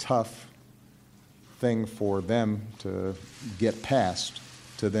a tough thing for them to get past,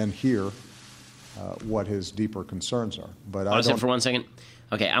 to then hear what his deeper concerns are. But Pause it for 1 second.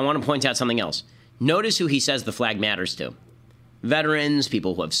 Okay, I want to point out something else. Notice who he says the flag matters to. Veterans,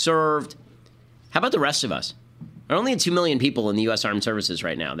 people who have served. How about the rest of us? There are only 2 million people in the U.S. Armed Services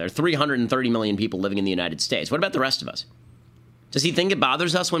right now. There are 330 million people living in the United States. What about the rest of us? Does he think it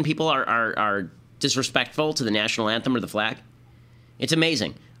bothers us when people are disrespectful to the national anthem or the flag? It's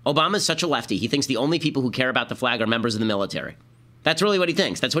amazing. Obama's such a lefty. He thinks the only people who care about the flag are members of the military. That's really what he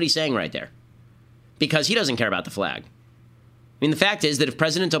thinks. That's what he's saying right there. Because he doesn't care about the flag. I mean, the fact is that if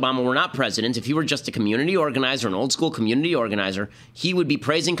President Obama were not president, if he were just a community organizer, an old school community organizer, he would be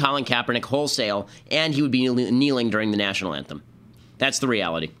praising Colin Kaepernick wholesale, and he would be kneeling during the national anthem. That's the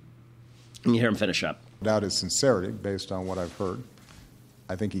reality. And you hear him finish up. Without his sincerity, based on what I've heard,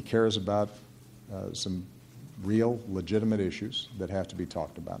 I think he cares about some real, legitimate issues that have to be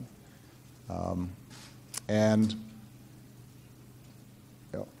talked about. And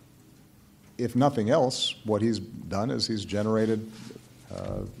if nothing else, what he's done is he's generated,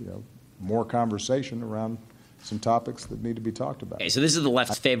 more conversation around some topics that need to be talked about. Okay, so this is the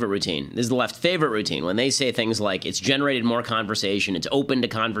left's favorite routine. This is the left's favorite routine. When they say things like, it's generated more conversation, it's open to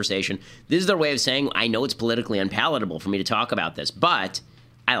conversation, this is their way of saying, I know it's politically unpalatable for me to talk about this, but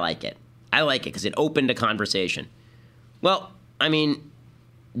I like it. I like it because it opened a conversation. Well, I mean,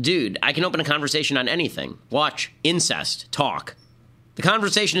 dude, I can open a conversation on anything. Watch, incest, talk. The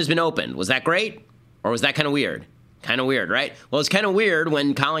conversation has been opened. Was that great? Or was that kind of weird? Kind of weird, right? Well, it's kind of weird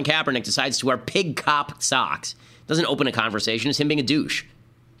when Colin Kaepernick decides to wear pig cop socks. It doesn't open a conversation. It's him being a douche.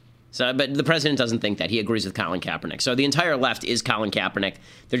 So, but the president doesn't think that. He agrees with Colin Kaepernick. So the entire left is Colin Kaepernick.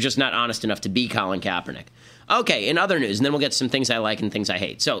 They're just not honest enough to be Colin Kaepernick. Okay, in other news, and then we'll get to some things I like and things I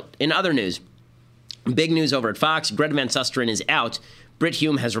hate. So in other news, big news over at Fox. Greta Van Susteren is out. Brit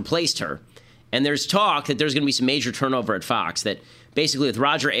Hume has replaced her. And there's talk that there's going to be some major turnover at Fox, that basically with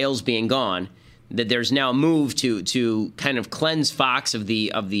Roger Ailes being gone, that there's now a move to kind of cleanse Fox of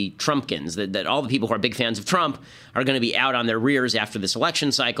the Trumpkins, that all the people who are big fans of Trump are going to be out on their rears after this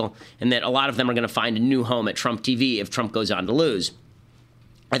election cycle, and that a lot of them are going to find a new home at Trump TV if Trump goes on to lose.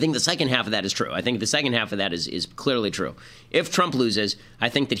 I think the second half of that is true. I think the second half of that is clearly true. If Trump loses, I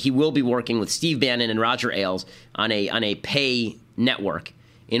think that he will be working with Steve Bannon and Roger Ailes on a pay network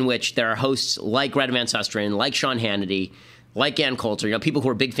in which there are hosts like Greta Van Susteren, like Sean Hannity, like Ann Coulter, people who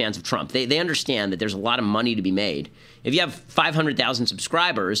are big fans of Trump. They understand that there's a lot of money to be made. If you have 500,000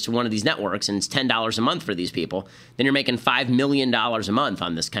 subscribers to one of these networks and it's $10 a month for these people, then you're making $5 million a month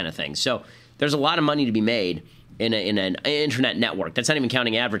on this kind of thing. So there's a lot of money to be made in an internet network. That's not even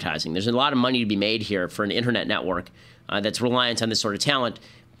counting advertising. There's a lot of money to be made here for an internet network that's reliant on this sort of talent.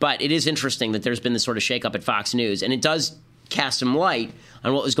 But it is interesting that there's been this sort of shakeup at Fox News, and it does cast some light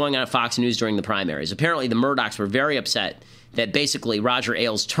on what was going on at Fox News during the primaries. Apparently, the Murdochs were very upset that basically Roger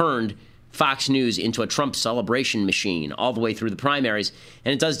Ailes turned Fox News into a Trump celebration machine all the way through the primaries.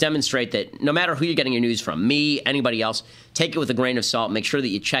 And it does demonstrate that no matter who you're getting your news from, me, anybody else, take it with a grain of salt, make sure that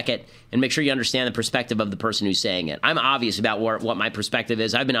you check it, and make sure you understand the perspective of the person who's saying it. I'm obvious about what my perspective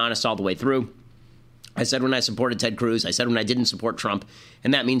is. I've been honest all the way through. I said when I supported Ted Cruz, I said when I didn't support Trump,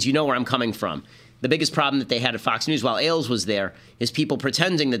 and that means you know where I'm coming from. The biggest problem that they had at Fox News while Ailes was there is people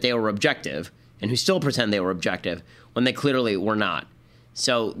pretending that they were objective and who still pretend they were objective when they clearly were not.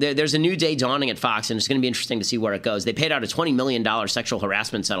 So there's a new day dawning at Fox, and it's going to be interesting to see where it goes. They paid out a $20 million sexual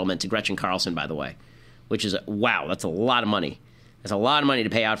harassment settlement to Gretchen Carlson, by the way, which is, wow, that's a lot of money. That's a lot of money to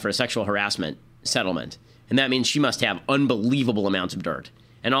pay out for a sexual harassment settlement. And that means she must have unbelievable amounts of dirt.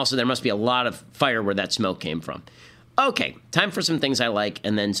 And also there must be a lot of fire where that smoke came from. Okay, time for some things I like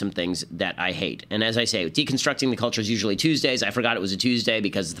and then some things that I hate. And as I say, deconstructing the culture is usually Tuesdays. I forgot it was a Tuesday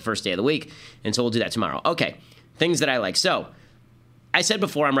because it's the first day of the week, and so we'll do that tomorrow. Okay, things that I like. So, I said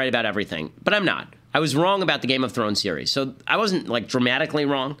before I'm right about everything, but I'm not. I was wrong about the Game of Thrones series. So I wasn't dramatically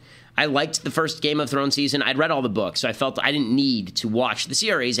wrong. I liked the first Game of Thrones season. I'd read all the books, so I felt I didn't need to watch the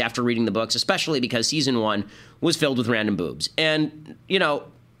series after reading the books, especially because season 1 was filled with random boobs. And,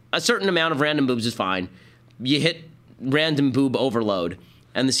 a certain amount of random boobs is fine. You hit random boob overload,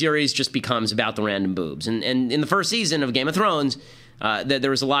 and the series just becomes about the random boobs. And in the first season of Game of Thrones, there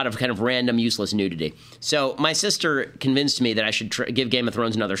was a lot of kind of random, useless nudity. So my sister convinced me that I should give Game of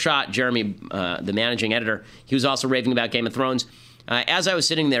Thrones another shot. Jeremy, the managing editor, he was also raving about Game of Thrones. As I was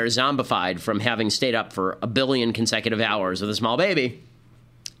sitting there zombified from having stayed up for 1 billion consecutive hours with a small baby,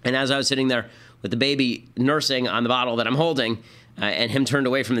 and as I was sitting there with the baby nursing on the bottle that I'm holding, and him turned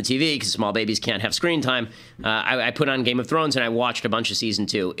away from the TV because small babies can't have screen time, I put on Game of Thrones and I watched a bunch of season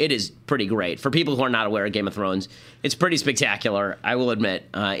 2. It is pretty great. For people who are not aware of Game of Thrones, it's pretty spectacular, I will admit.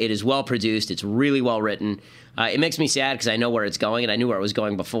 It is well produced. It's really well written. It makes me sad because I know where it's going, and I knew where it was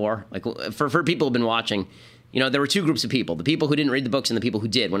going before. Like for people who've been watching, there were two groups of people: the people who didn't read the books and the people who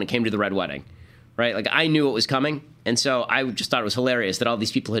did when it came to the Red Wedding. Right? Like, I knew it was coming, and so I just thought it was hilarious that all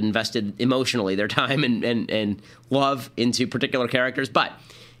these people had invested emotionally their time and love into particular characters. But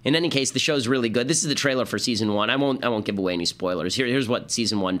in any case, the show's really good. This is the trailer for season 1. I won't give away any spoilers. Here's what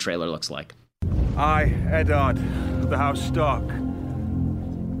season 1 trailer looks like. I, Eddard, of the House Stark,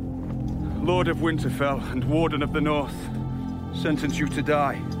 Lord of Winterfell and Warden of the North, sentence you to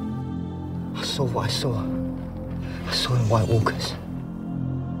die. I saw what I saw. I saw in White Walkers.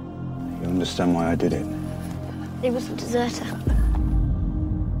 You understand why I did it? He was a deserter.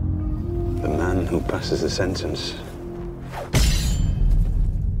 The man who passes the sentence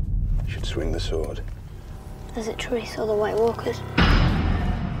should swing the sword. Is it true he saw the White Walkers?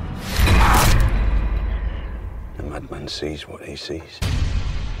 The madman sees what he sees.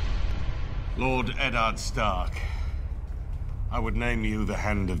 Lord Eddard Stark, I would name you the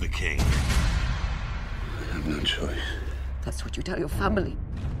Hand of the King. I have no choice. That's what you tell your family.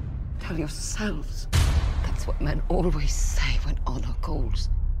 Tell yourselves. That's what men always say when honor calls.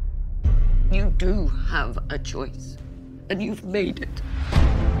 You do have a choice, and you've made it.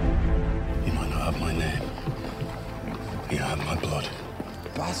 You might not have my name. You have my blood.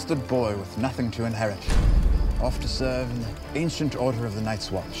 Bastard boy with nothing to inherit. Off to serve in the ancient order of the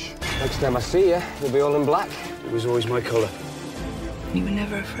Night's Watch. Next time I see you, you'll be all in black. It was always my colour. You were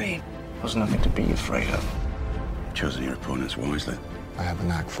never afraid. There's nothing to be afraid of. Choosing your opponents wisely. I have a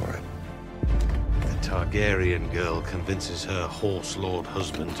knack for it. A Targaryen girl convinces her horse lord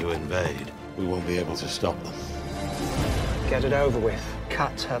husband to invade. We won't be able to stop them. Get it over with.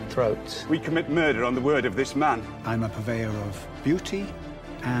 Cut her throats. We commit murder on the word of this man. I'm a purveyor of beauty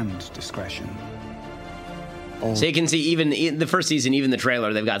and discretion. So you can see, even in the first season, even the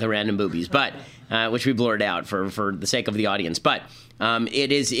trailer, they've got the random boobies, but which we blurred out for the sake of the audience. But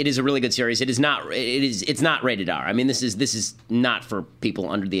it is a really good series. It's not rated R. I mean, this is not for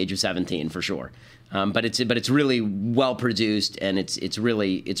people under the age of 17 for sure. But it's really well produced, and it's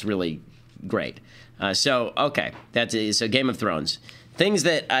really great. So Game of Thrones. Things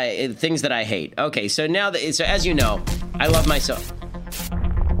that I hate. Okay, so so as you know, I love myself.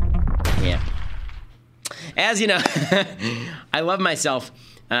 Yeah. As you know, I love myself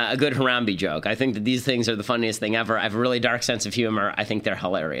a good Harambe joke. I think that these things are the funniest thing ever. I have a really dark sense of humor. I think they're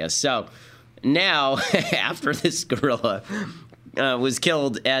hilarious. So now, after this gorilla was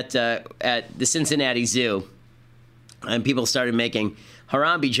killed at the Cincinnati Zoo, and people started making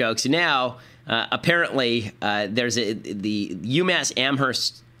Harambe jokes, now apparently there's the UMass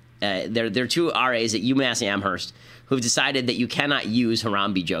Amherst. There are two RAs at UMass Amherst who've decided that you cannot use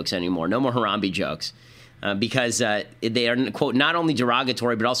Harambe jokes anymore. No more Harambe jokes. Because they are, quote, not only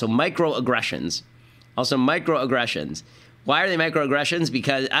derogatory, but also microaggressions. Why are they microaggressions?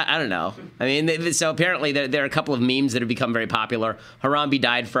 Because, I don't know. I mean, so apparently there are a couple of memes that have become very popular. Harambe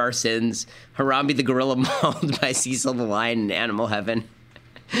died for our sins. Harambe the gorilla mauled by Cecil the lion in Animal Heaven.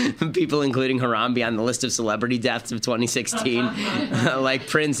 People including Harambe on the list of celebrity deaths of 2016, like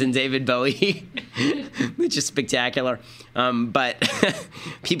Prince and David Bowie, which is spectacular. But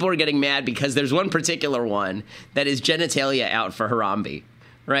people are getting mad because there's one particular one that is genitalia out for Harambe,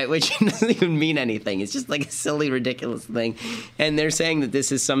 right? Which doesn't even mean anything. It's just like a silly, ridiculous thing. And they're saying that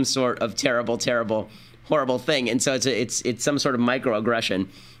this is some sort of terrible, terrible, horrible thing. And so it's some sort of microaggression.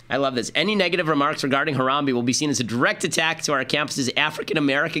 I love this. Any negative remarks regarding Harambe will be seen as a direct attack to our campus's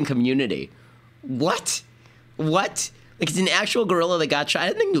African-American community. What? Like, it's an actual gorilla that got shot? I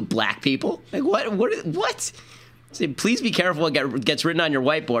didn't think it was black people. Like, what? So please be careful what gets written on your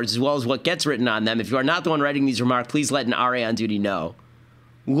whiteboards as well as what gets written on them. If you are not the one writing these remarks, please let an RA on duty know.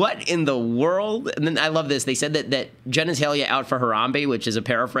 What in the world? And then I love this. They said that genitalia out for Harambe, which is a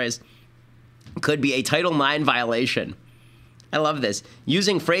paraphrase, could be a Title IX violation. I love this.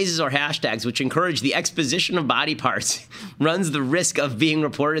 Using phrases or hashtags which encourage the exposition of body parts runs the risk of being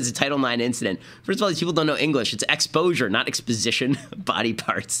reported as a Title IX incident. First of all, these people don't know English. It's exposure, not exposition of body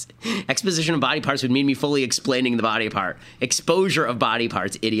parts. Exposition of body parts would mean me fully explaining the body part. Exposure of body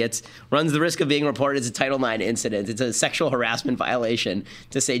parts, idiots, runs the risk of being reported as a Title IX incident. It's a sexual harassment violation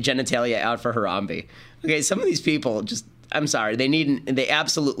to say genitalia out for Harambe. Okay, some of these people just, I'm sorry, they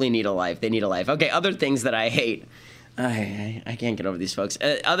absolutely need a life. They need a life. Okay, other things that I hate. I can't get over these folks.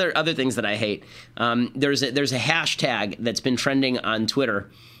 Other things that I hate. There's a hashtag that's been trending on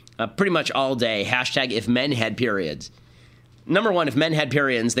Twitter pretty much all day. Hashtag if men had periods. Number one, if men had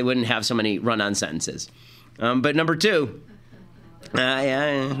periods, they wouldn't have so many run-on sentences. But number two,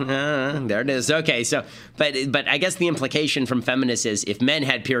 there it is. Okay, so but I guess the implication from feminists is if men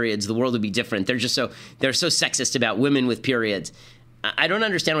had periods, the world would be different. They're so sexist about women with periods. I don't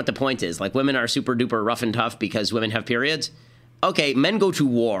understand what the point is. Like, women are super duper rough and tough because women have periods? Okay, men go to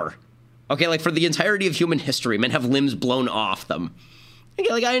war. Okay, like for the entirety of human history, men have limbs blown off them.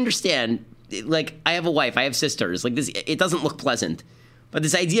 Okay, like I understand. Like, I have a wife, I have sisters. Like, this, it doesn't look pleasant. But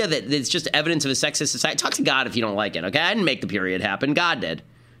this idea that it's just evidence of a sexist society, talk to God if you don't like it, okay? I didn't make the period happen. God did.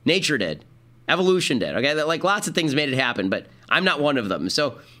 Nature did. Evolution did, okay? Like, lots of things made it happen, but I'm not one of them.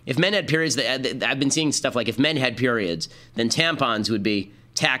 So if men had periods, I've been seeing stuff like if men had periods, then tampons would be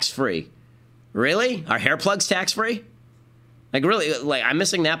tax-free. Really? Are hair plugs tax-free? Like, really, like, I'm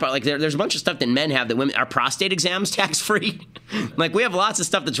missing that part. Like, there's a bunch of stuff that men have that women, are prostate exams tax-free? Like, we have lots of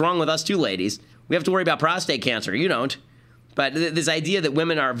stuff that's wrong with us too, ladies. We have to worry about prostate cancer. You don't. But this idea that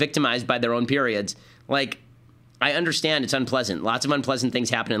women are victimized by their own periods, like, I understand it's unpleasant. Lots of unpleasant things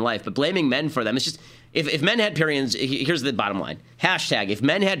happen in life, but blaming men for them, it's just, if men had periods, here's the bottom line. Hashtag, if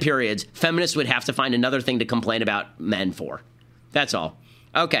men had periods, feminists would have to find another thing to complain about men for. That's all.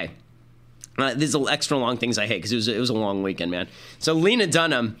 Okay. These are extra long things I hate because it was a long weekend, man. So Lena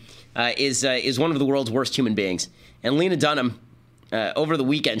Dunham is one of the world's worst human beings. And Lena Dunham, over the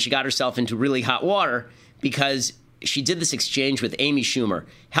weekend, she got herself into really hot water because she did this exchange with Amy Schumer.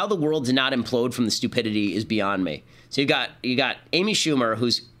 How the world did not implode from the stupidity is beyond me. So you got Amy Schumer,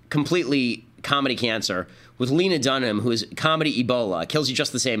 who's completely comedy cancer, with Lena Dunham, who is comedy Ebola, kills you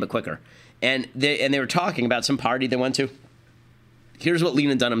just the same but quicker. And they were talking about some party they went to. Here's what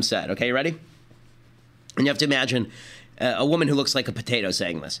Lena Dunham said. Okay, you ready? And you have to imagine a woman who looks like a potato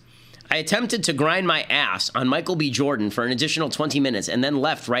saying this. I attempted to grind my ass on Michael B. Jordan for an additional 20 minutes and then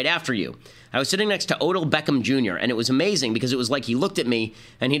left right after you. I was sitting next to Odell Beckham Jr., and it was amazing because it was like he looked at me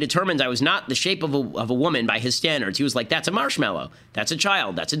and he determined I was not the shape of a woman by his standards. He was like, that's a marshmallow. That's a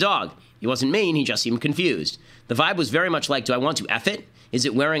child. That's a dog. He wasn't mean. He just seemed confused. The vibe was very much like, do I want to F it? Is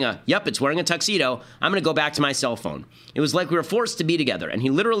it wearing it's wearing a tuxedo. I'm going to go back to my cell phone. It was like we were forced to be together, and he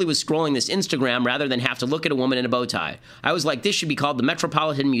literally was scrolling this Instagram rather than have to look at a woman in a bow tie. I was like, this should be called the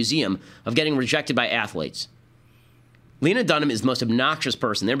Metropolitan Museum of getting rejected by athletes. Lena Dunham is the most obnoxious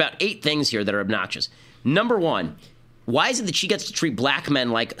person. There are about 8 things here that are obnoxious. Number one, why is it that she gets to treat black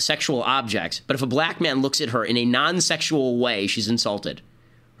men like sexual objects, but if a black man looks at her in a non-sexual way, she's insulted?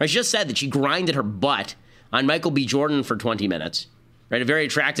 Right? She just said that she grinded her butt on Michael B. Jordan for 20 minutes. Right, a very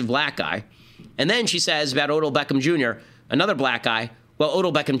attractive black guy. And then she says about Odell Beckham Jr., another black guy, well,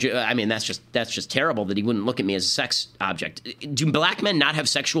 Odell Beckham Jr., I mean, that's just terrible that he wouldn't look at me as a sex object. Do black men not have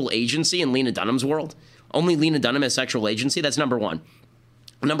sexual agency in Lena Dunham's world? Only Lena Dunham has sexual agency? That's number one.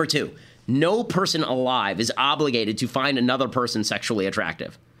 Number two, no person alive is obligated to find another person sexually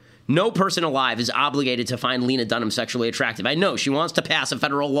attractive. No person alive is obligated to find Lena Dunham sexually attractive. I know she wants to pass a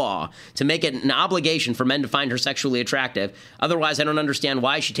federal law to make it an obligation for men to find her sexually attractive. Otherwise, I don't understand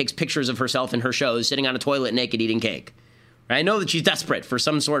why she takes pictures of herself in her shows sitting on a toilet naked eating cake. I know that she's desperate for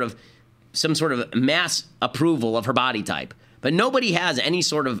some sort of mass approval of her body type. But nobody has any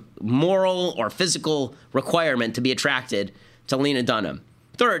sort of moral or physical requirement to be attracted to Lena Dunham.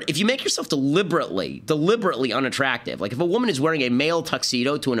 Third, if you make yourself deliberately unattractive, like if a woman is wearing a male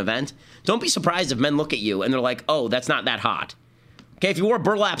tuxedo to an event, don't be surprised if men look at you and they're like, oh, that's not that hot. Okay, if you wore a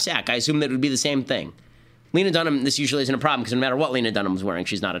burlap sack, I assume that it would be the same thing. Lena Dunham, this usually isn't a problem because no matter what Lena Dunham is wearing,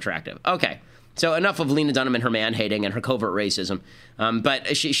 she's not attractive. Okay, so enough of Lena Dunham and her man-hating and her covert racism.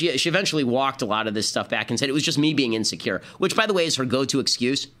 But she eventually walked a lot of this stuff back and said it was just me being insecure, which, by the way, is her go-to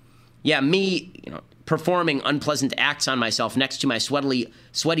excuse. Yeah, me, performing unpleasant acts on myself next to my sweaty,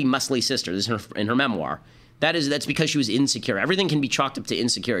 muscly sister. This is in her memoir. That's because she was insecure. Everything can be chalked up to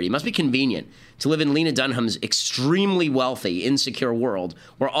insecurity. It must be convenient to live in Lena Dunham's extremely wealthy, insecure world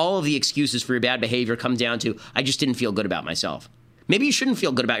where all of the excuses for your bad behavior come down to, I just didn't feel good about myself. Maybe you shouldn't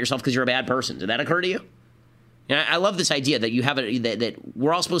feel good about yourself because you're a bad person. Did that occur to you? I love this idea that you have that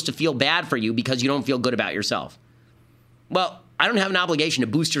we're all supposed to feel bad for you because you don't feel good about yourself. Well, I don't have an obligation to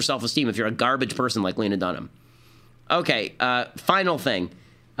boost your self-esteem if you're a garbage person like Lena Dunham. Okay, final thing.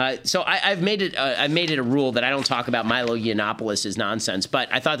 So I've made it a rule that I don't talk about Milo Yiannopoulos' nonsense, but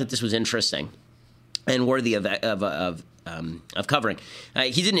I thought that this was interesting and worthy of covering.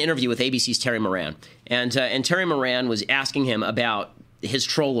 He did an interview with ABC's Terry Moran, and Terry Moran was asking him about his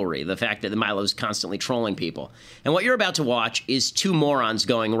trollery, the fact that Milo's constantly trolling people. And what you're about to watch is two morons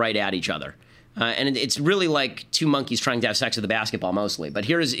going right at each other. And it's really like two monkeys trying to have sex with a basketball, mostly. But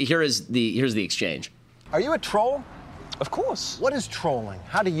here's the exchange. Are you a troll? Of course. What is trolling?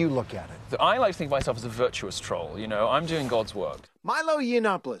 How do you look at it? I like to think of myself as a virtuous troll. You know, I'm doing God's work. Milo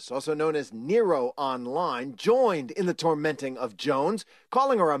Yiannopoulos, also known as Nero online, joined in the tormenting of Jones,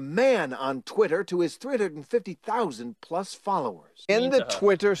 calling her a man on Twitter to his 350,000-plus followers. In the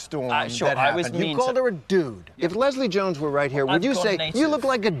Twitter storm that happened, you called her a dude. If Leslie Jones were right here, would you say, you look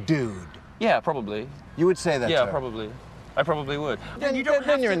like a dude? Yeah, probably. You would say that to her? Yeah, probably. I probably would. Then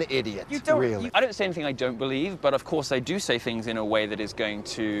you're an idiot, really. I don't say anything I don't believe, but of course I do say things in a way that is going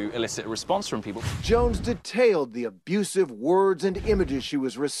to elicit a response from people. Jones detailed the abusive words and images she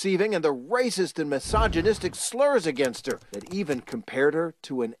was receiving and the racist and misogynistic slurs against her that even compared her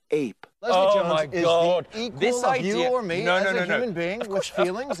to an ape. Leslie Jones is God. the equal this of idea, you or me as a human being with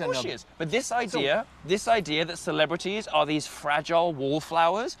feelings. Of course she is. But this idea that celebrities are these fragile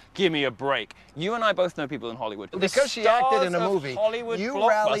wallflowers, give me a break. You and I both know people in Hollywood. Because she acted in a movie, Hollywood you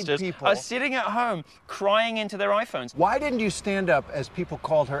rallied people. are sitting at home crying into their iPhones. Why didn't you stand up as people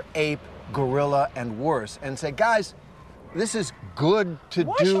called her ape, gorilla, and worse, and say, guys, this is good to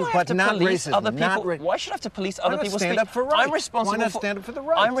do, but not racism. Why should I have to police other people's speech? Stand up for rights. I'm responsible. Why not stand up for the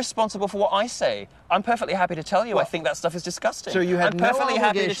rights? I'm responsible for what I say. I'm perfectly happy to tell you I think that stuff is disgusting. So you had no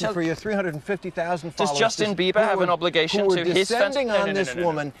obligation for your 350,000 followers. Does Justin Bieber have an obligation to his fans? On this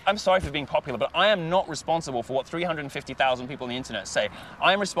woman? I'm sorry for being popular, but I am not responsible for what 350,000 people on the internet say.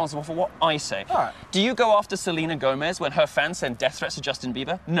 I am responsible for what I say. All right. Do you go after Selena Gomez when her fans send death threats to Justin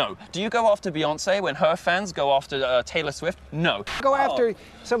Bieber? No. Do you go after Beyonce when her fans go after Taylor Swift? No. Go after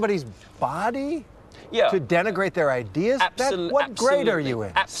somebody's body? Yeah. To denigrate their ideas? What grade are you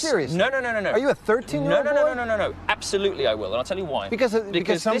in? Seriously? No. Are you a 13-year-old boy? No. Absolutely I will, and I'll tell you why. Because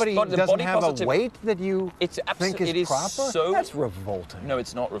somebody doesn't have a weight that you think is proper? That's revolting. No,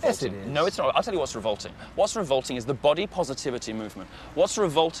 it's not revolting. Yes, it is. No, it's not. I'll tell you what's revolting. What's revolting is the body positivity movement. What's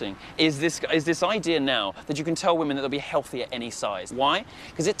revolting is this idea now that you can tell women that they'll be healthy at any size. Why?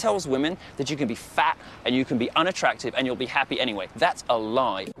 Because it tells women that you can be fat and you can be unattractive and you'll be happy anyway. That's a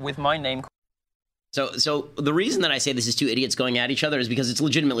lie. With my name... So the reason that I say this is two idiots going at each other is because it's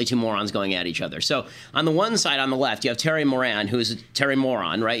legitimately two morons going at each other. So on the one side, on the left, you have Terry Moran, who's Terry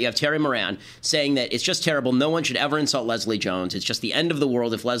Moron, right? You have Terry Moran saying that it's just terrible. No one should ever insult Leslie Jones. It's just the end of the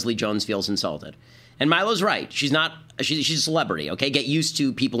world if Leslie Jones feels insulted. And Milo's right. She's a celebrity, okay? Get used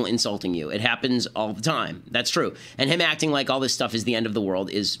to people insulting you. It happens all the time. That's true. And him acting like all this stuff is the end of the world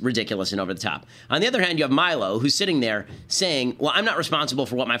is ridiculous and over the top. On the other hand, you have Milo, who's sitting there saying, well, I'm not responsible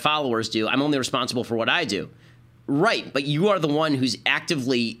for what my followers do. I'm only responsible for what I do. Right, but you are the one who's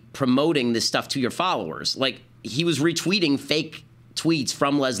actively promoting this stuff to your followers. Like, he was retweeting fake tweets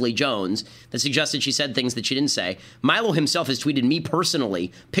from Leslie Jones that suggested she said things that she didn't say. Milo himself has tweeted me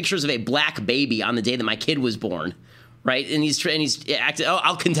personally pictures of a black baby on the day that my kid was born, right? And he's acted,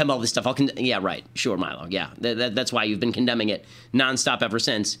 I'll condemn all this stuff. Yeah, right. Sure, Milo. Yeah, that's why you've been condemning it nonstop ever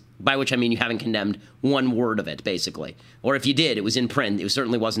since, by which I mean you haven't condemned one word of it, basically. Or if you did, it was in print. It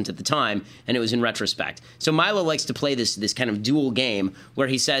certainly wasn't at the time, and it was in retrospect. So Milo likes to play this kind of dual game where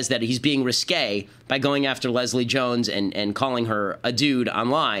he says that he's being risque by going after Leslie Jones and calling her a dude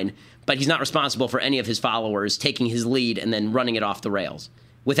online, but he's not responsible for any of his followers taking his lead and then running it off the rails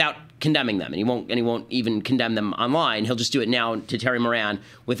without condemning them. And he won't even condemn them online. He'll just do it now to Terry Moran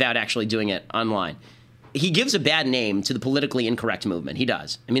without actually doing it online. He gives a bad name to the politically incorrect movement. He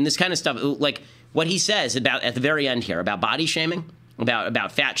does. I mean, this kind of stuff, like what he says about at the very end here about body shaming,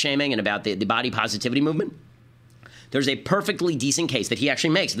 about fat shaming, and about the body positivity movement. There's a perfectly decent case that he actually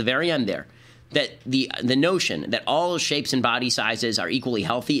makes at the very end there that the notion that all shapes and body sizes are equally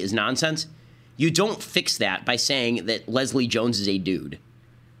healthy is nonsense. You don't fix that by saying that Leslie Jones is a dude.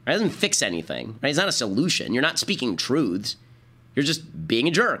 It doesn't fix anything. Right? It's not a solution. You're not speaking truths. You're just being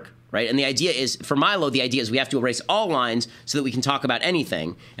a jerk. Right? And the idea is, for Milo, the idea is we have to erase all lines so that we can talk about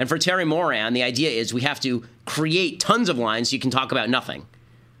anything. And for Terry Moran, the idea is we have to create tons of lines so you can talk about nothing.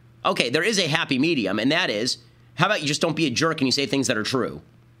 Okay, there is a happy medium, and that is, how about you just don't be a jerk and you say things that are true?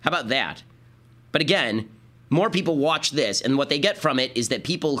 How about that? But again, more people watch this, and what they get from it is that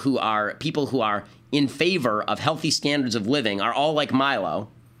people who are in favor of healthy standards of living are all like Milo,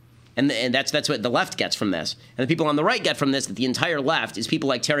 And that's what the left gets from this. And the people on the right get from this that the entire left is people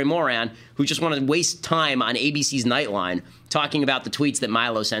like Terry Moran who just want to waste time on ABC's Nightline talking about the tweets that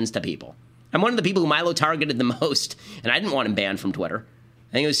Milo sends to people. I'm one of the people who Milo targeted the most, and I didn't want him banned from Twitter.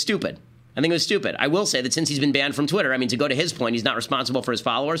 I think it was stupid. I will say that since he's been banned from Twitter, I mean, to go to his point, he's not responsible for his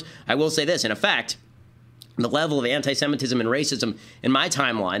followers. I will say this, in effect, the level of anti-Semitism and racism in my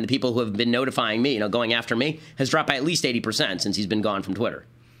timeline, the people who have been notifying me, going after me, has dropped by at least 80% since he's been gone from Twitter.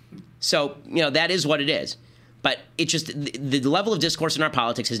 So, that is what it is. But it's just the level of discourse in our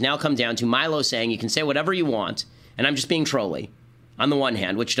politics has now come down to Milo saying you can say whatever you want, and I'm just being trolly, on the one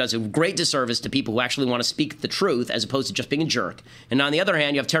hand, which does a great disservice to people who actually want to speak the truth as opposed to just being a jerk. And on the other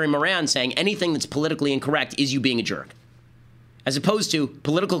hand, you have Terry Moran saying anything that's politically incorrect is you being a jerk. As opposed to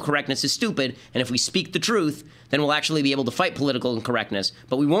political correctness is stupid, and if we speak the truth, then we'll actually be able to fight political incorrectness.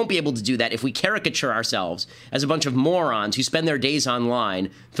 But we won't be able to do that if we caricature ourselves as a bunch of morons who spend their days online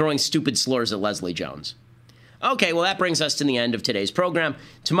throwing stupid slurs at Leslie Jones. Okay, well, that brings us to the end of today's program.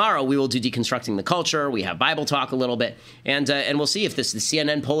 Tomorrow, we will do Deconstructing the Culture. We have Bible talk a little bit. And we'll see if the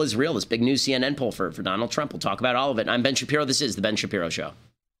CNN poll is real, this big new CNN poll for Donald Trump. We'll talk about all of it. I'm Ben Shapiro. This is The Ben Shapiro Show.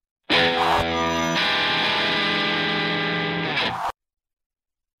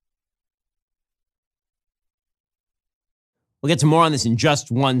 We'll get to more on this in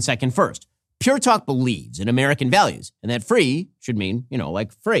just 1 second. First, Pure Talk believes in American values, and that free should mean,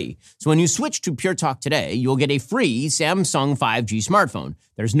 like free. So when you switch to Pure Talk today, you'll get a free Samsung 5G smartphone.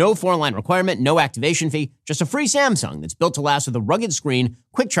 There's no 4-line requirement, no activation fee, just a free Samsung that's built to last with a rugged screen,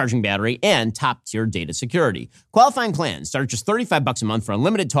 quick charging battery, and top-tier data security. Qualifying plans start at just $35 a month for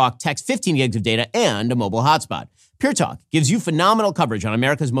unlimited talk, text, 15 gigs of data, and a mobile hotspot. Pure Talk gives you phenomenal coverage on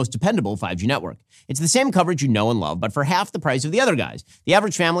America's most dependable 5G network. It's the same coverage you know and love, but for half the price of the other guys. The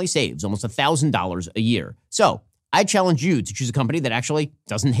average family saves almost $1,000 a year. So I challenge you to choose a company that actually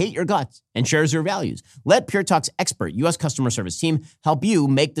doesn't hate your guts and shares your values. Let Pure Talk's expert U.S. customer service team help you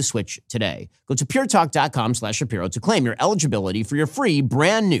make the switch today. Go to puretalk.com/Shapiro to claim your eligibility for your free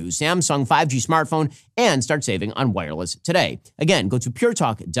brand new Samsung 5G smartphone and start saving on wireless today. Again, go to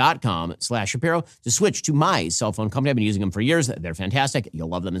puretalk.com/Shapiro to switch to my cell phone company. I've been using them for years. They're fantastic. You'll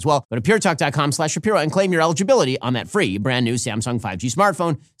love them as well. Go to puretalk.com/Shapiro and claim your eligibility on that free brand new Samsung 5G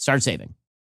smartphone. Start saving.